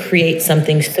 can you create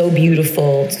something so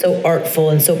beautiful, so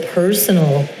artful, and so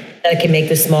personal that it can make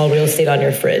the small real estate on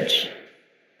your fridge?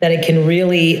 That it can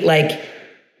really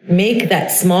make that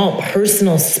small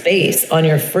personal space on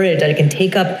your fridge, that it can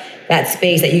take up that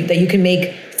space, that you can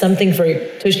make something for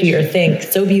Tushy or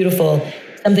THINX so beautiful,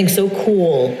 something so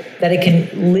cool that it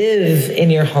can live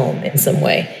in your home in some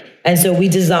way. And so we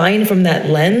design from that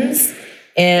lens.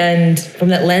 And from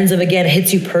that lens of, again, it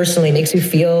hits you personally, makes you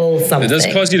feel something. It does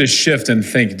cause you to shift and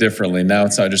think differently. Now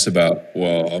it's not just about,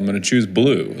 well, I'm going to choose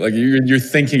blue. Like you're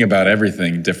thinking about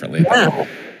everything differently. Yeah.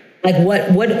 Like what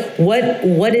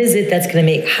is it that's going to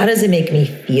make, how does it make me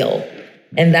feel?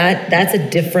 And that's a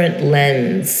different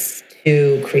lens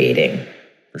to creating.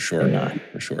 For sure. Or not.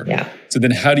 For sure. Yeah. So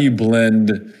then how do you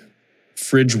blend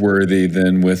fridge worthy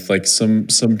then with like some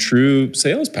true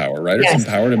sales power, right? Or some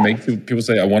power to make people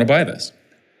say, I want to buy this.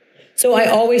 So I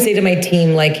always say to my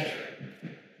team,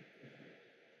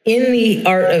 in the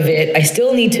art of it, I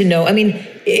still need to know. I mean,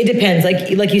 it depends.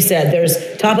 Like you said, there's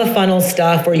top of funnel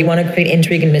stuff where you want to create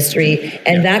intrigue and mystery.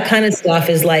 And that kind of stuff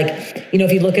is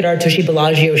if you look at our Tushy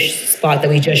Bellagio spot that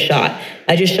we just shot,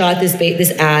 I just shot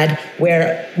this ad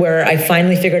where I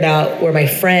finally figured out where my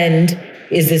friend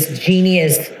is this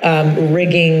genius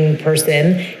rigging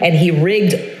person, and he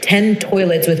rigged 10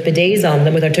 toilets with bidets on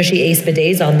them, with our Tushy Ace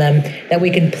bidets on them, that we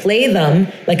can play them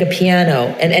like a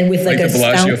piano, and with like the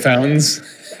Bellagio fountains.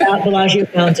 Bellagio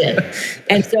fountain.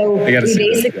 And so we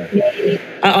basically,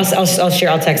 I'll share,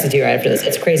 I'll text it to you right after this.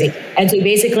 It's crazy. And so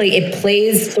basically it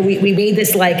plays, so we made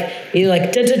this just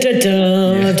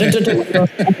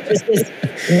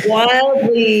this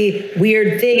wildly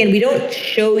weird thing, and we don't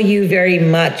show you very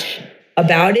much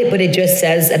about it, but it just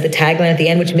says at the tagline at the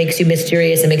end, which makes you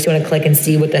mysterious and makes you want to click and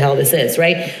see what the hell this is,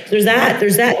 right? So there's that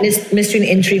mystery and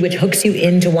intrigue, which hooks you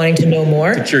into wanting to know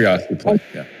more. It's a curiosity play,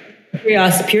 yeah.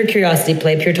 Pure curiosity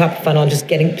play, pure top of funnel, just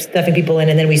stuffing people in,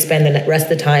 and then we spend the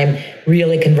rest of the time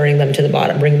really converting them to the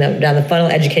bottom, bringing them down the funnel,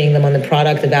 educating them on the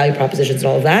product, the value propositions, and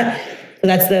all of that. So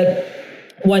that's the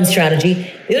one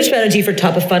strategy. The other strategy for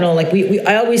top of funnel,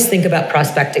 I always think about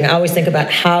prospecting. I always think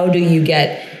about how do you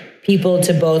get people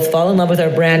to both fall in love with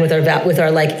our brand, with our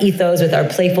ethos, with our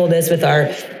playfulness, with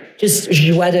our just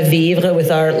joie de vivre, with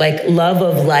our love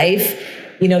of life.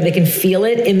 They can feel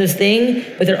it in the thing,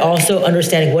 but they're also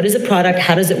understanding, what is the product?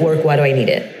 How does it work? Why do I need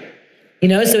it?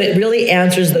 So it really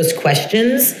answers those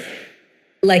questions.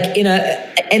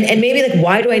 And maybe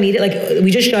why do I need it? We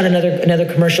just shot another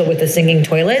commercial with the singing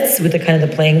toilets, with the kind of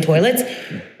the playing toilets,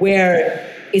 where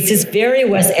it's this very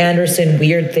Wes Anderson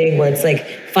weird thing where it's like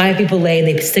 5 people lay and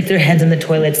they stick their heads in the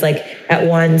toilets like at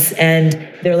once, and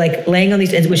they're like laying on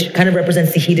these ends, which kind of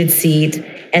represents the heated seat.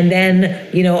 And then,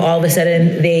 you know, all of a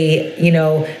sudden they, you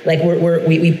know, like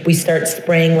we start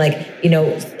spraying, like, you know,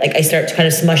 like I start kind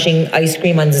of smushing ice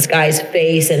cream on this guy's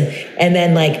face, and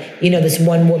then, like, you know, this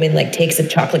one woman like takes a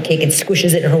chocolate cake and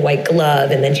squishes it in her white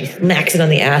glove, and then she smacks it on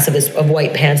the ass of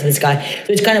white pants of this guy.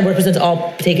 So it kind of represents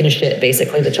all taking a shit,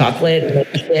 basically, the chocolate and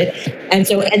the shit. And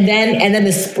so and then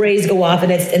the sprays go off,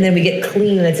 and then we get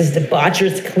clean, and it's this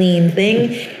debaucherous clean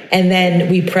thing. And then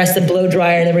we press the blow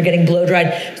dryer, and then we're getting blow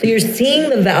dried. So you're seeing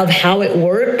the valve, how it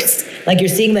works. Like you're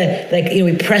seeing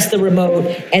we press the remote,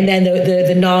 and then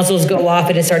the nozzles go off,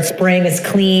 and it starts spraying us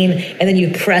clean. And then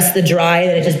you press the dry,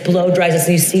 and it just blow dries us.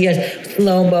 So you see a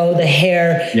slow-mo, the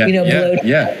hair, blow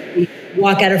dry.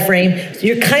 Walk out of frame. So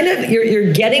you're kind of,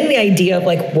 you're getting the idea of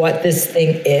like what this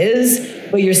thing is,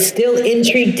 but you're still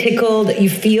intrigued, tickled. You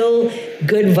feel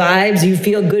good vibes. You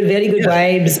feel good, very good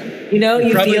vibes. You know,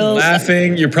 you're probably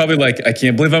laughing. You're probably like, I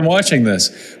can't believe I'm watching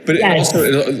this. But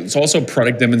it's also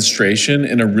product demonstration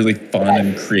in a really fun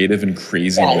and creative and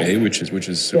crazy way, which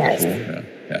is super cool.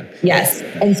 Yeah. Yes.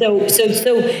 And so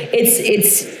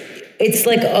it's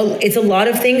like it's a lot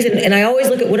of things, and I always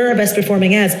look at what are our best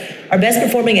performing ads. Our best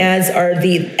performing ads are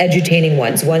the edutaining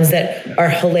ones that are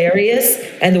hilarious,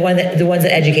 and the ones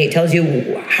that educate, tells you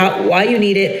why you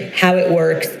need it, how it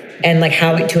works, and like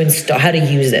how to install, how to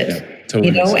use it. Yeah, totally.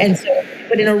 You know, and so,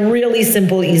 but in a really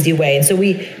simple, easy way. And so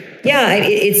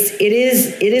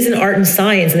it is an art and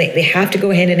science, and they have to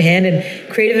go hand in hand. And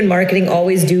creative and marketing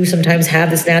always do sometimes have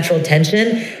this natural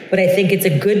tension, but I think it's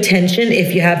a good tension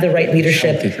if you have the right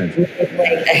leadership,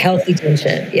 a healthy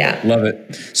tension. Yeah, love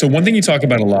it. So one thing you talk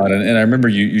about a lot, and I remember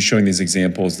you showing these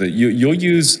examples, that you'll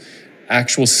use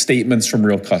actual statements from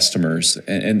real customers,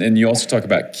 and you also talk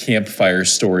about campfire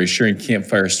stories, sharing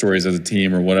campfire stories as a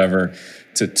team or whatever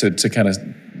to kind of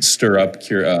stir up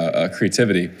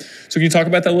creativity. So can you talk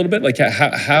about that a little bit? Like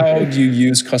how do you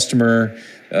use customer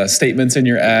statements in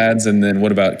your ads, and then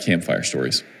what about campfire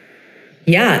stories?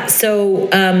 Yeah. So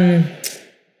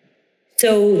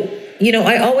you know,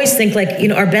 I always think like, you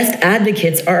know, our best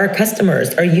advocates are our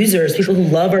customers, our users, people who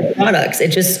love our products.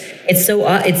 It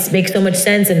makes so much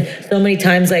sense, and so many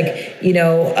times, like, you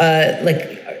know,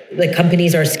 like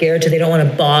companies are scared they don't want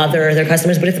to bother their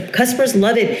customers. But if the customers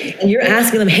love it, and you're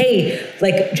asking them, hey,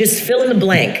 like, just fill in the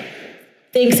blank.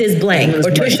 THINX is blank.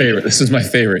 This is my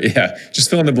favorite. Yeah. Just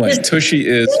fill in the blank. Tushy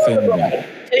is fill in the blank.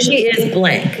 Tushy is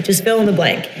blank. Just fill in the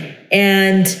blank.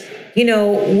 And, you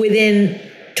know, within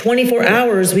 24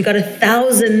 hours, we got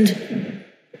 1,000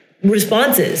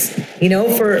 responses, you know,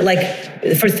 for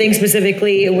THINX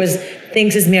specifically. It was,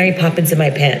 THINX is Mary Poppins in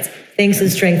my pants. THINX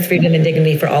is strength, freedom, and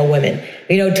dignity for all women.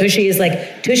 You know, Tushy is like,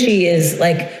 it's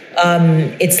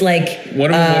like...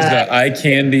 One of them was the eye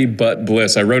candy butt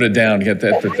bliss. I wrote it down to get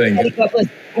that thing.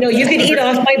 You know, you can eat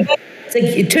off my butt. It's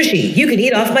like, Tushy, you can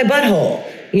eat off my butthole,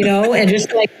 you know, and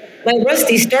just like, my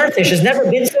rusty starfish has never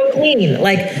been so clean.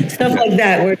 Like stuff like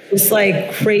that, where it's just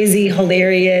like crazy,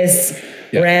 hilarious,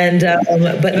 random,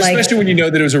 but like, especially when you know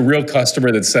that it was a real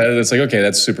customer that said it, it's like, okay,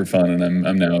 that's super fun, and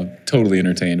I'm now totally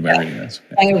entertained by reading this.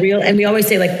 And we always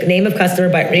say like name of customer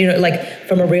by, you know, like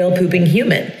from a real pooping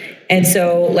human. And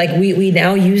so like we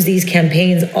now use these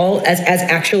campaigns all as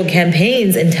actual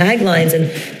campaigns and taglines, and,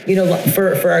 you know,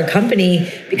 for our company,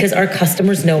 because our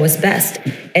customers know us best.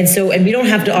 And so, and we don't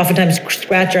have to oftentimes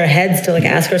scratch our heads to like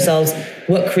ask ourselves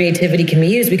what creativity can we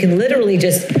use. We can literally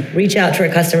just reach out to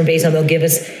our customer base, and they'll give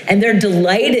us, and they're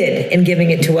delighted in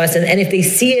giving it to us. And if they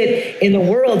see it in the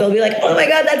world, they'll be like, oh my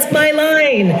God, that's my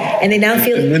line. And they now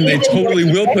feel. And then they totally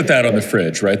will put that on the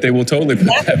fridge, right? They will totally put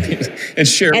that and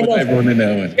share it with everyone they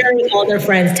know. Share it with all their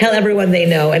friends, tell everyone they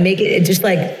know, and make it just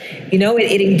like, you know,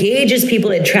 it engages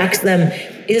people, it attracts them.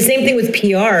 It's the same thing with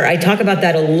PR. I talk about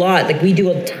that a lot. Like we do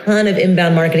a ton of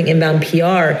inbound marketing, inbound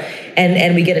PR,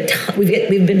 and we get a ton.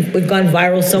 We've gone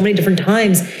viral so many different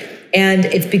times, and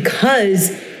it's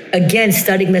because, again,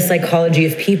 studying the psychology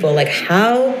of people. Like,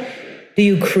 how do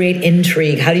you create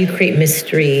intrigue? How do you create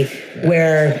mystery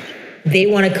where they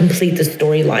want to complete the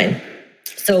storyline?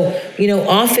 So, you know,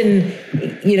 often,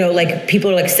 you know, like people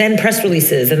are like, send press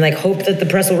releases and like hope that the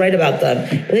press will write about them.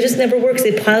 But it just never works.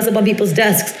 It piles up on people's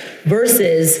desks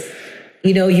versus,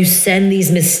 you know, you send these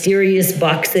mysterious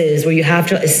boxes where you have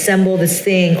to assemble this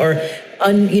thing or,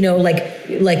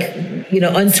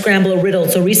 unscramble a riddle.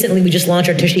 So recently we just launched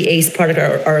our Tushy Ace product,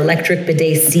 our electric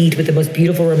bidet seat with the most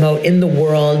beautiful remote in the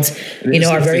world. It's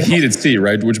a heated seat,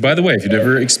 right? Which, by the way, if you've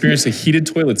ever experienced a heated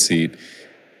toilet seat,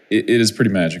 it is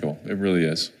pretty magical. It really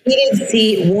is. Heated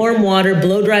seat, warm water,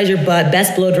 blow dries your butt,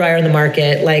 best blow dryer in the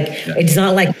market. Like, it's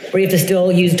not like where you have to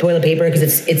still use toilet paper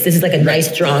because this is like a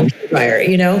nice strong dryer,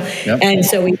 you know? Yep. And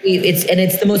so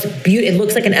it's the most beautiful, it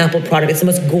looks like an Apple product. It's the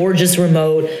most gorgeous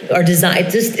remote. Our design,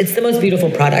 it's the most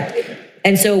beautiful product.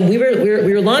 And so we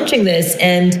were launching this,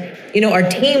 and, you know, our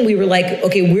team, we were like,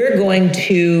 okay, we're going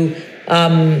to,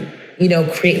 you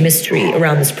know, create mystery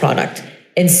around this product.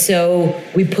 And so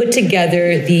we put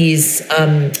together these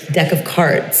deck of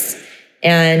cards,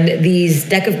 and these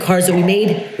deck of cards that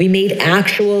we made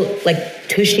actual like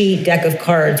Tushy deck of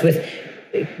cards with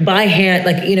by hand,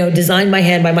 like, you know, designed by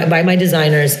hand by my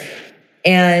designers.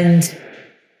 And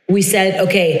we said,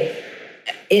 okay,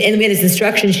 and we had this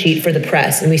instruction sheet for the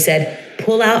press, and we said,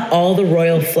 pull out all the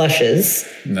royal flushes.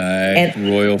 Nice,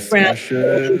 royal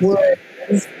flushes.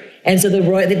 And so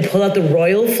they'd pull out the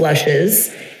royal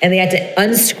flushes, and they had to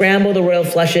unscramble the royal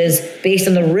flushes based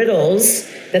on the riddles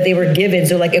that they were given.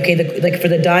 So like, okay, like for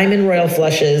the diamond royal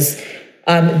flushes,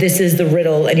 this is the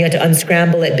riddle, and you had to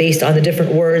unscramble it based on the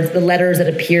different words, the letters that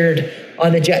appeared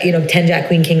on the 10 Jack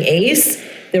Queen King Ace.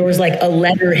 There was like a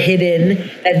letter hidden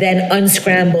that then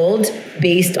unscrambled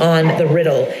based on the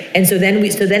riddle. And so then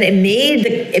it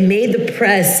made the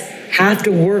press have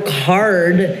to work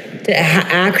hard to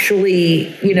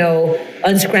actually, you know,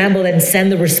 unscramble and send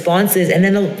the responses. And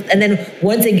then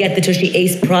once they get the Tushy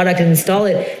Ace product and install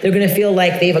it, they're going to feel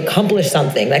like they've accomplished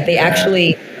something. Like they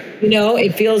actually, you know, they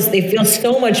feel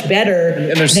so much better.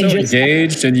 And they're so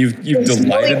engaged, and you've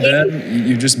delighted them.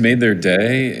 You've just made their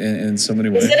day in so many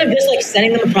ways. Instead of just like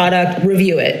sending them a product,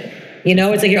 review it. You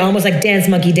know, it's like you're almost like dance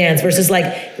monkey dance versus like,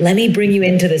 let me bring you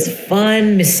into this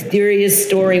fun, mysterious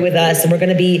story with us, and we're going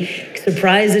to be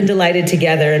surprised and delighted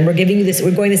together, and we're giving you this,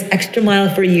 we're going this extra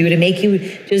mile for you to make you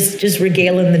just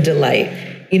regale in the delight.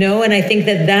 You know, and I think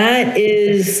that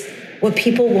is what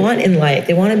people want in life.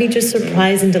 They want to be just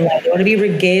surprised and delighted. They want to be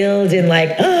regaled and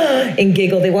like, and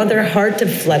giggle. They want their heart to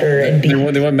flutter and beat.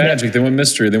 They want magic. They want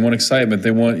mystery. They want excitement. They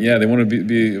want to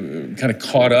be kind of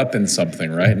caught up in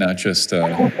something, right? Not just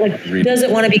who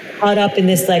doesn't want to be caught up in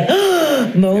this like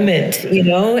moment, you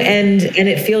know? And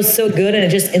it feels so good, and it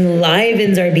just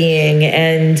enlivens our being.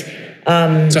 And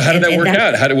so how did that work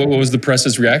out? What was the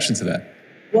press's reaction to that?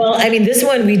 Well, I mean, this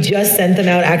one, we just sent them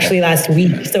out actually last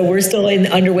week. So we're still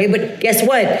underway. But guess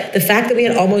what? The fact that we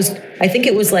had almost, I think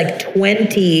it was like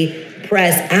 20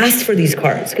 press asked for these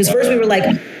cards. Because first we were like,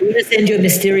 we're going to send you a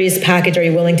mysterious package. Are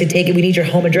you willing to take it? We need your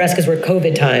home address because we're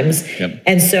COVID times. Yep.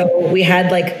 And so we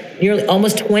had like nearly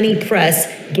almost 20 press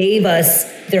gave us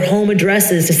their home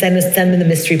addresses to send them the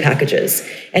mystery packages.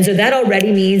 And so that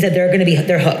already means that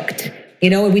they're hooked. You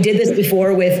know, and we did this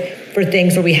before for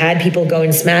things where we had people go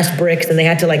and smash bricks, and they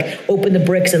had to like open the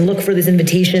bricks and look for these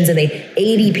invitations, and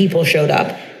 80 people showed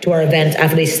up to our event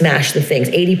after they smashed the things.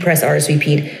 80 press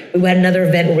RSVP'd. We had another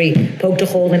event where we poked a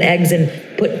hole in eggs and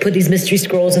put these mystery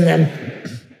scrolls in them.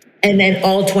 And then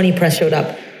all 20 press showed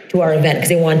up to our event because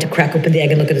they wanted to crack open the egg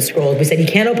and look at the scrolls. We said, you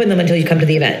can't open them until you come to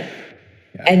the event.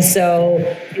 Yeah. And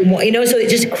so, you know, so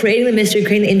it's just creating the mystery,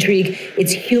 creating the intrigue.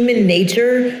 It's human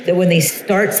nature that when they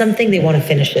start something, they want to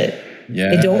finish it.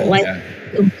 Yeah, they don't like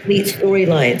complete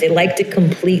storylines. They like to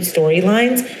complete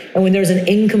storylines. And when there's an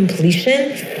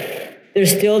incompletion,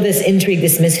 there's still this intrigue,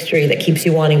 this mystery that keeps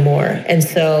you wanting more. And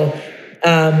so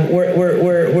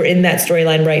we're in that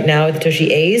storyline right now with the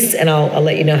Tushy Ace, and I'll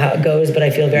let you know how it goes, but I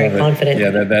feel very confident. Yeah,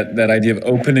 that idea of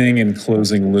opening and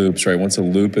closing loops, right? Once a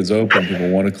loop is open, people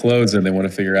want to close and they want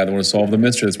to figure out, they want to solve the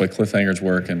mystery. That's why cliffhangers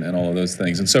work and all of those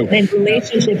things. And so in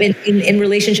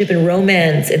relationship and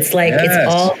romance, it's like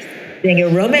it's all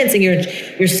you're romancing,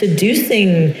 you're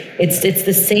seducing. It's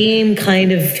the same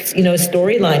kind of, you know,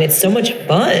 storyline. It's so much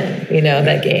fun, you know,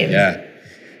 that game. Yeah.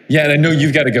 Yeah, and I know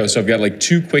you've got to go, so I've got like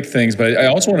two quick things, but I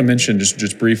also want to mention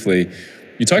just briefly,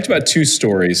 you talked about two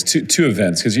stories, two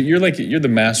events, because you're the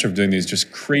master of doing these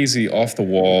just crazy off the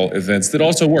wall events that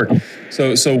also work.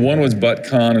 So one was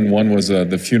ButtCon and one was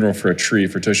the funeral for a tree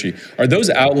for Tushy. Are those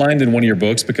outlined in one of your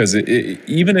books? Because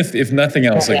even if nothing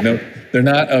else, no, they're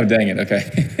not. Oh, dang it.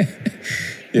 Okay.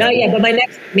 Yeah. Not yet, but my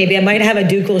next, maybe I might have a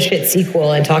Ducal shit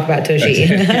sequel and talk about Tushy.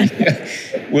 Yeah.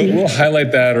 We'll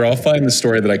highlight that, or I'll find the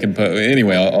story that I can put.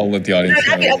 Anyway, I'll let the audience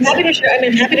know. I'm happy to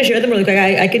share them really quick.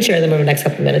 I can share them over the next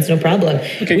couple of minutes, no problem.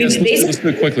 Okay, let's do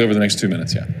it quickly over the next 2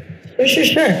 minutes, yeah.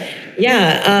 Sure.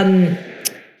 Yeah.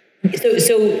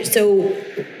 So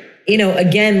you know,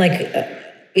 again, like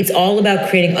it's all about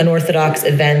creating unorthodox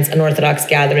events, unorthodox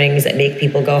gatherings that make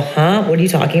people go, huh? What are you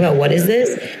talking about? What is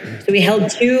this? So we held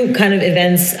two kind of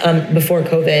events before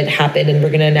COVID happened, and we're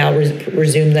going to now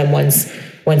resume them once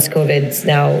once COVID's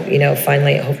now,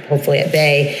 finally, hopefully at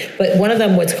bay. But one of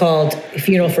them was called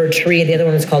Funeral for a Tree, and the other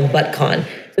one was called ButtCon.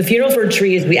 The Funeral for a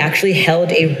Tree is we actually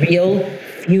held a real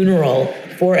funeral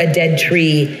for a dead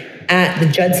tree at the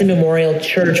Judson Memorial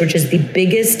Church, which is the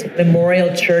biggest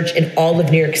memorial church in all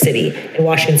of New York City, in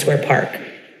Washington Square Park.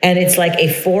 And it's like a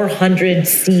 400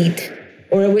 seat,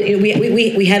 or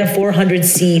we had a 400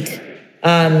 seat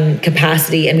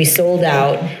capacity, and we sold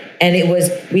out. And it was,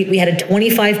 we had a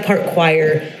 25 part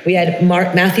choir. We had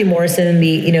Matthew Morrison and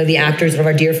the actors, one of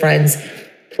our dear friends,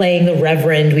 playing the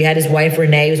Reverend. We had his wife,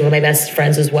 Renee, who's one of my best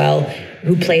friends as well,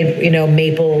 who played,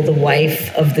 Maple, the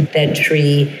wife of the dead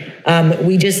tree.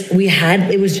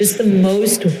 It was just the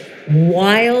most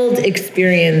wild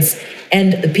experience.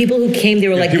 And the people who came, they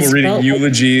were like, people reading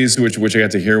eulogies, which I got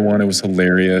to hear one. It was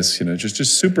hilarious,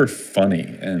 just super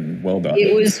funny and well done.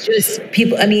 It was just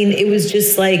it was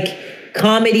just like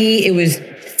comedy. It was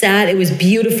sad. It was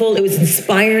beautiful. It was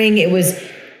inspiring. It was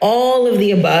all of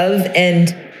the above.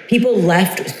 And people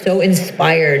left so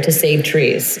inspired to save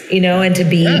trees, and to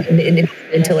be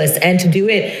environmentalists, and to do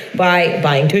it by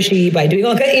buying Tushy, by doing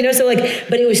all kinds,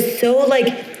 but it was so like,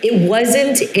 it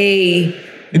wasn't a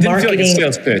It didn't feel like a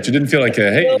sales pitch. It didn't feel like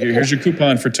hey, here's your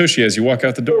coupon for Tushy as you walk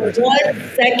out the door. For 1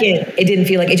 second, it didn't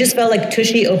feel like, it just felt like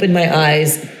Tushy opened my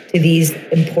eyes to these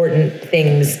important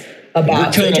things about.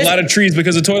 We're killing a lot of trees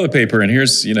because of toilet paper, and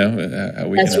here's, how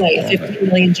we. That's right. 50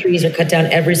 million trees are cut down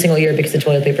every single year because of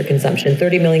toilet paper consumption.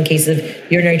 30 million cases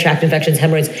of urinary tract infections,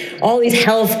 hemorrhoids, all these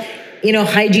health,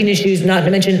 hygiene issues, not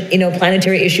to mention,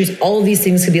 planetary issues. All of these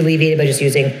things could be alleviated by just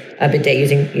using a bidet,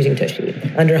 using Tushy,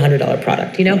 under $100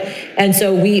 product, And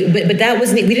so but that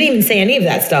wasn't, we didn't even say any of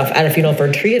that stuff at a Funeral for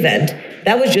a Tree event.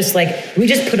 That was just like, we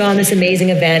just put on this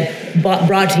amazing event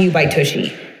brought to you by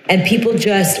Tushy. And people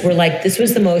just were like, this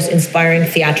was the most inspiring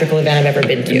theatrical event I've ever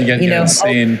been to. You get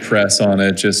insane press on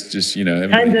it, just tons of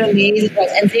amazing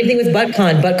press. And same thing with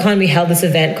ButtCon. ButtCon, we held this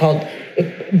event called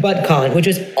ButtCon, which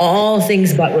was all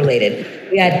things butt related.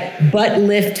 We had butt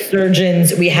lift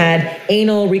surgeons, we had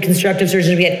anal reconstructive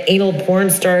surgeons, we had anal porn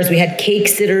stars, we had cake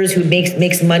sitters who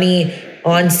makes money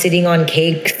on sitting on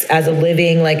cakes as a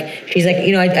living. Like, she's like,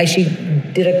 she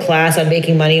did a class on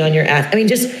making money on your ass. I mean,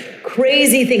 just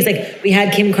crazy things. Like, we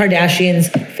had Kim Kardashian's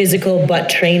physical butt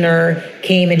trainer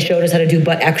came and showed us how to do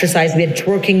butt exercise. We had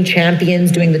twerking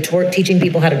champions doing the twerk, teaching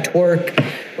people how to twerk.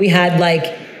 We had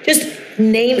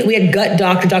we had gut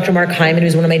doctor, Dr. Mark Hyman,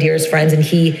 who's one of my dearest friends, and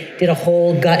he did a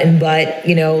whole gut and butt,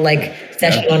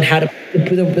 session on how to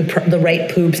the right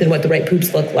poops and what the right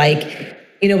poops look like.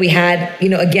 We had,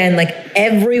 again, like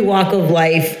every walk of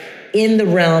life in the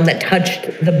realm that touched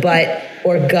the butt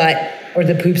or gut or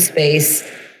the poop space,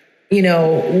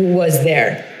 was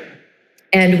there.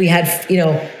 And we had,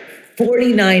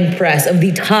 49 press of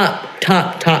the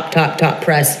top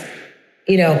press,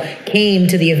 came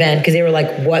to the event because they were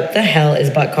like, what the hell is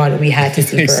ButtCon? We had to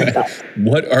see for ourselves.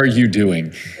 What are you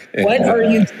doing? What are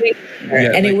you doing?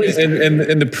 Yeah, and it was,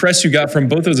 and the press you got from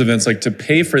both those events, like, to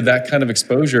pay for that kind of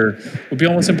exposure would be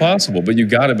almost impossible, but you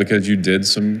got it because you did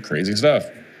some crazy stuff.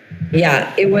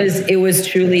 Yeah, it was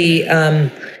truly,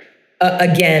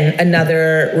 again,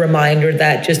 another reminder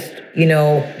that just,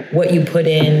 what you put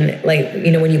in,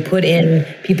 when you put in,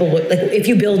 people, if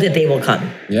you build it, they will come.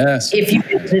 Yes. If you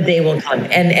build it, they will come.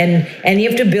 And you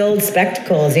have to build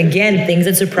spectacles. Again, things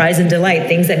that surprise and delight,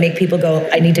 things that make people go,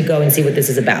 I need to go and see what this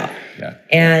is about. Yeah.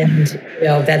 And,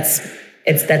 that's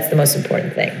the most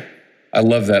important thing. I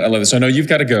love that. So I know you've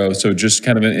got to go. So just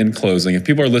kind of in closing, if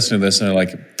people are listening to this and they're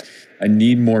like, I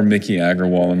need more Miki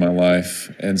Agrawal in my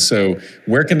life. And so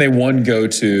where can they, one, go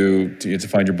to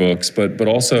find your books, but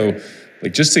also,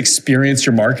 like, just experience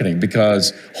your marketing?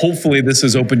 Because hopefully this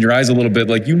has opened your eyes a little bit.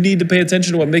 Like, you need to pay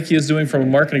attention to what Miki is doing from a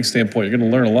marketing standpoint. You're going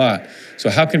to learn a lot. So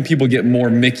how can people get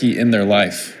more Miki in their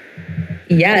life?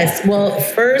 Yes. Well,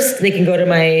 first they can go to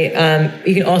my,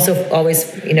 you can also always,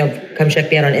 come check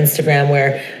me out on Instagram,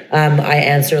 where I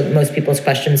answer most people's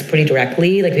questions pretty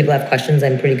directly. Like, people have questions,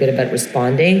 I'm pretty good about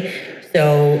responding.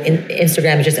 So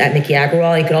Instagram is just at Miki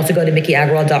Agrawal. You can also go to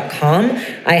mikiagrawal.com.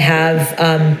 I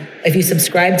have, if you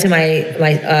subscribe to my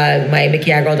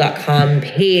mikiagrawal.com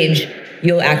page,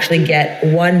 you'll actually get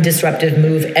one disruptive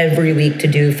move every week to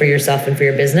do for yourself and for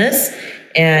your business.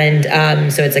 And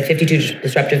so it's like 52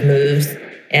 disruptive moves.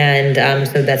 And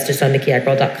so that's just on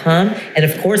mikiagrawal.com. And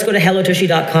of course, go to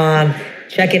hellotushy.com.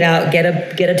 Check it out. Get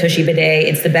a Tushy bidet.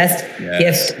 It's the best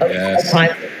gift of all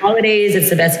time. Holidays, it's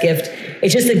the best gift.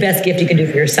 It's just the best gift you can do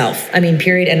for yourself. I mean,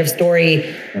 period, end of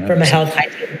story. 100%. From a health,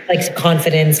 hygiene, like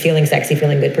confidence, feeling sexy,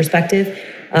 feeling good perspective.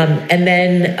 And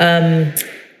then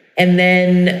And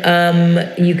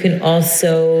then you can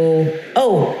also,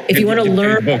 if you want to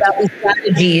learn about the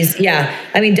strategies,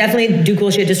 definitely do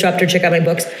Cool Shit Disruptor, check out my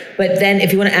books. But then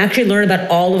if you want to actually learn about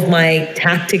all of my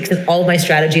tactics and all of my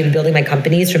strategy of building my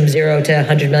companies from 0 to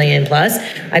 100 million plus,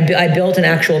 I built an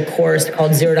actual course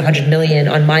called 0 to 100 million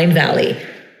on Mindvalley.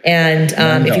 And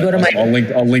if you go to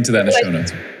I'll link to that in the show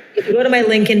notes. If you go to my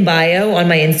link in bio on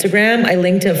my Instagram, I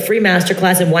link to a free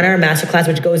masterclass and 1 hour masterclass,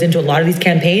 which goes into a lot of these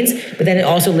campaigns, but then it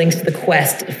also links to the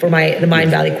quest for the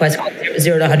Mindvalley quest called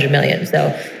 0 to 100 million.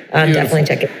 So definitely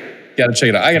check it. Gotta check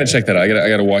it out. I gotta check that out. I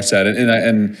gotta watch that.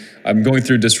 And I'm going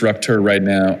through Disruptor right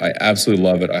now. I absolutely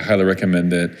love it. I highly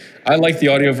recommend it. I like the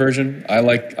audio version.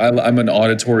 I'm an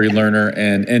auditory learner,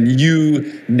 and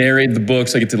you narrate the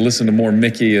books. I get to listen to more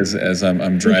Miki as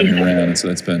I'm driving around, and so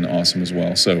that's been awesome as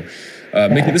well. So,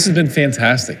 Miki, this has been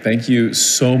fantastic. Thank you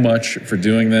so much for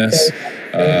doing this.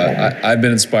 I've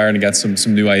been inspired and got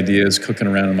some new ideas cooking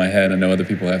around in my head. I know other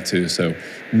people have too. So,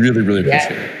 really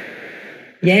appreciate it.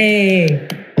 Yay.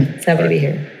 It's happy to be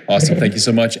here. Awesome. Thank you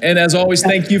so much. And as always,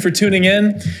 thank you for tuning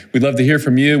in. We'd love to hear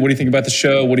from you. What do you think about the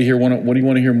show? What do you want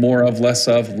to hear more of, less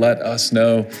of? Let us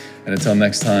know. And until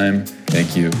next time,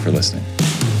 thank you for listening.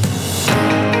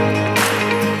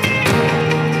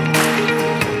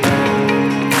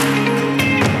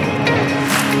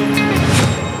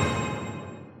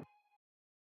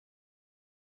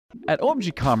 At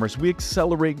OMG Commerce, we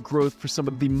accelerate growth for some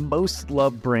of the most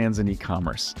loved brands in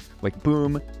e-commerce, like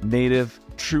Boom, Native,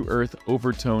 True Earth,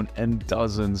 Overtone, and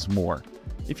dozens more.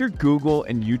 If your Google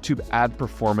and YouTube ad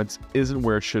performance isn't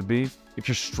where it should be, if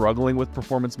you're struggling with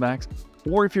Performance Max,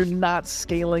 or if you're not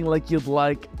scaling like you'd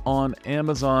like on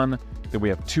Amazon, then we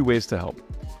have 2 ways to help.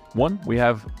 1, we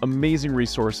have amazing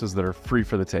resources that are free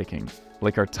for the taking,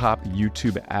 like our top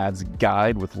YouTube ads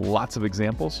guide with lots of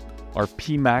examples, our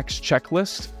PMax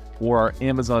checklist, or our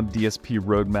Amazon DSP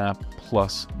roadmap,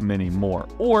 plus many more.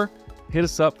 Or hit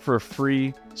us up for a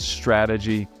free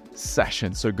strategy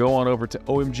session. So go on over to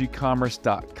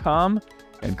omgcommerce.com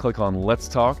and click on Let's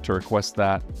Talk to request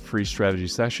that free strategy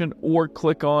session, or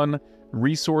click on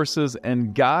Resources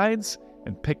and Guides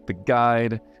and pick the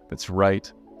guide that's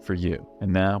right for you.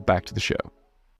 And now back to the show.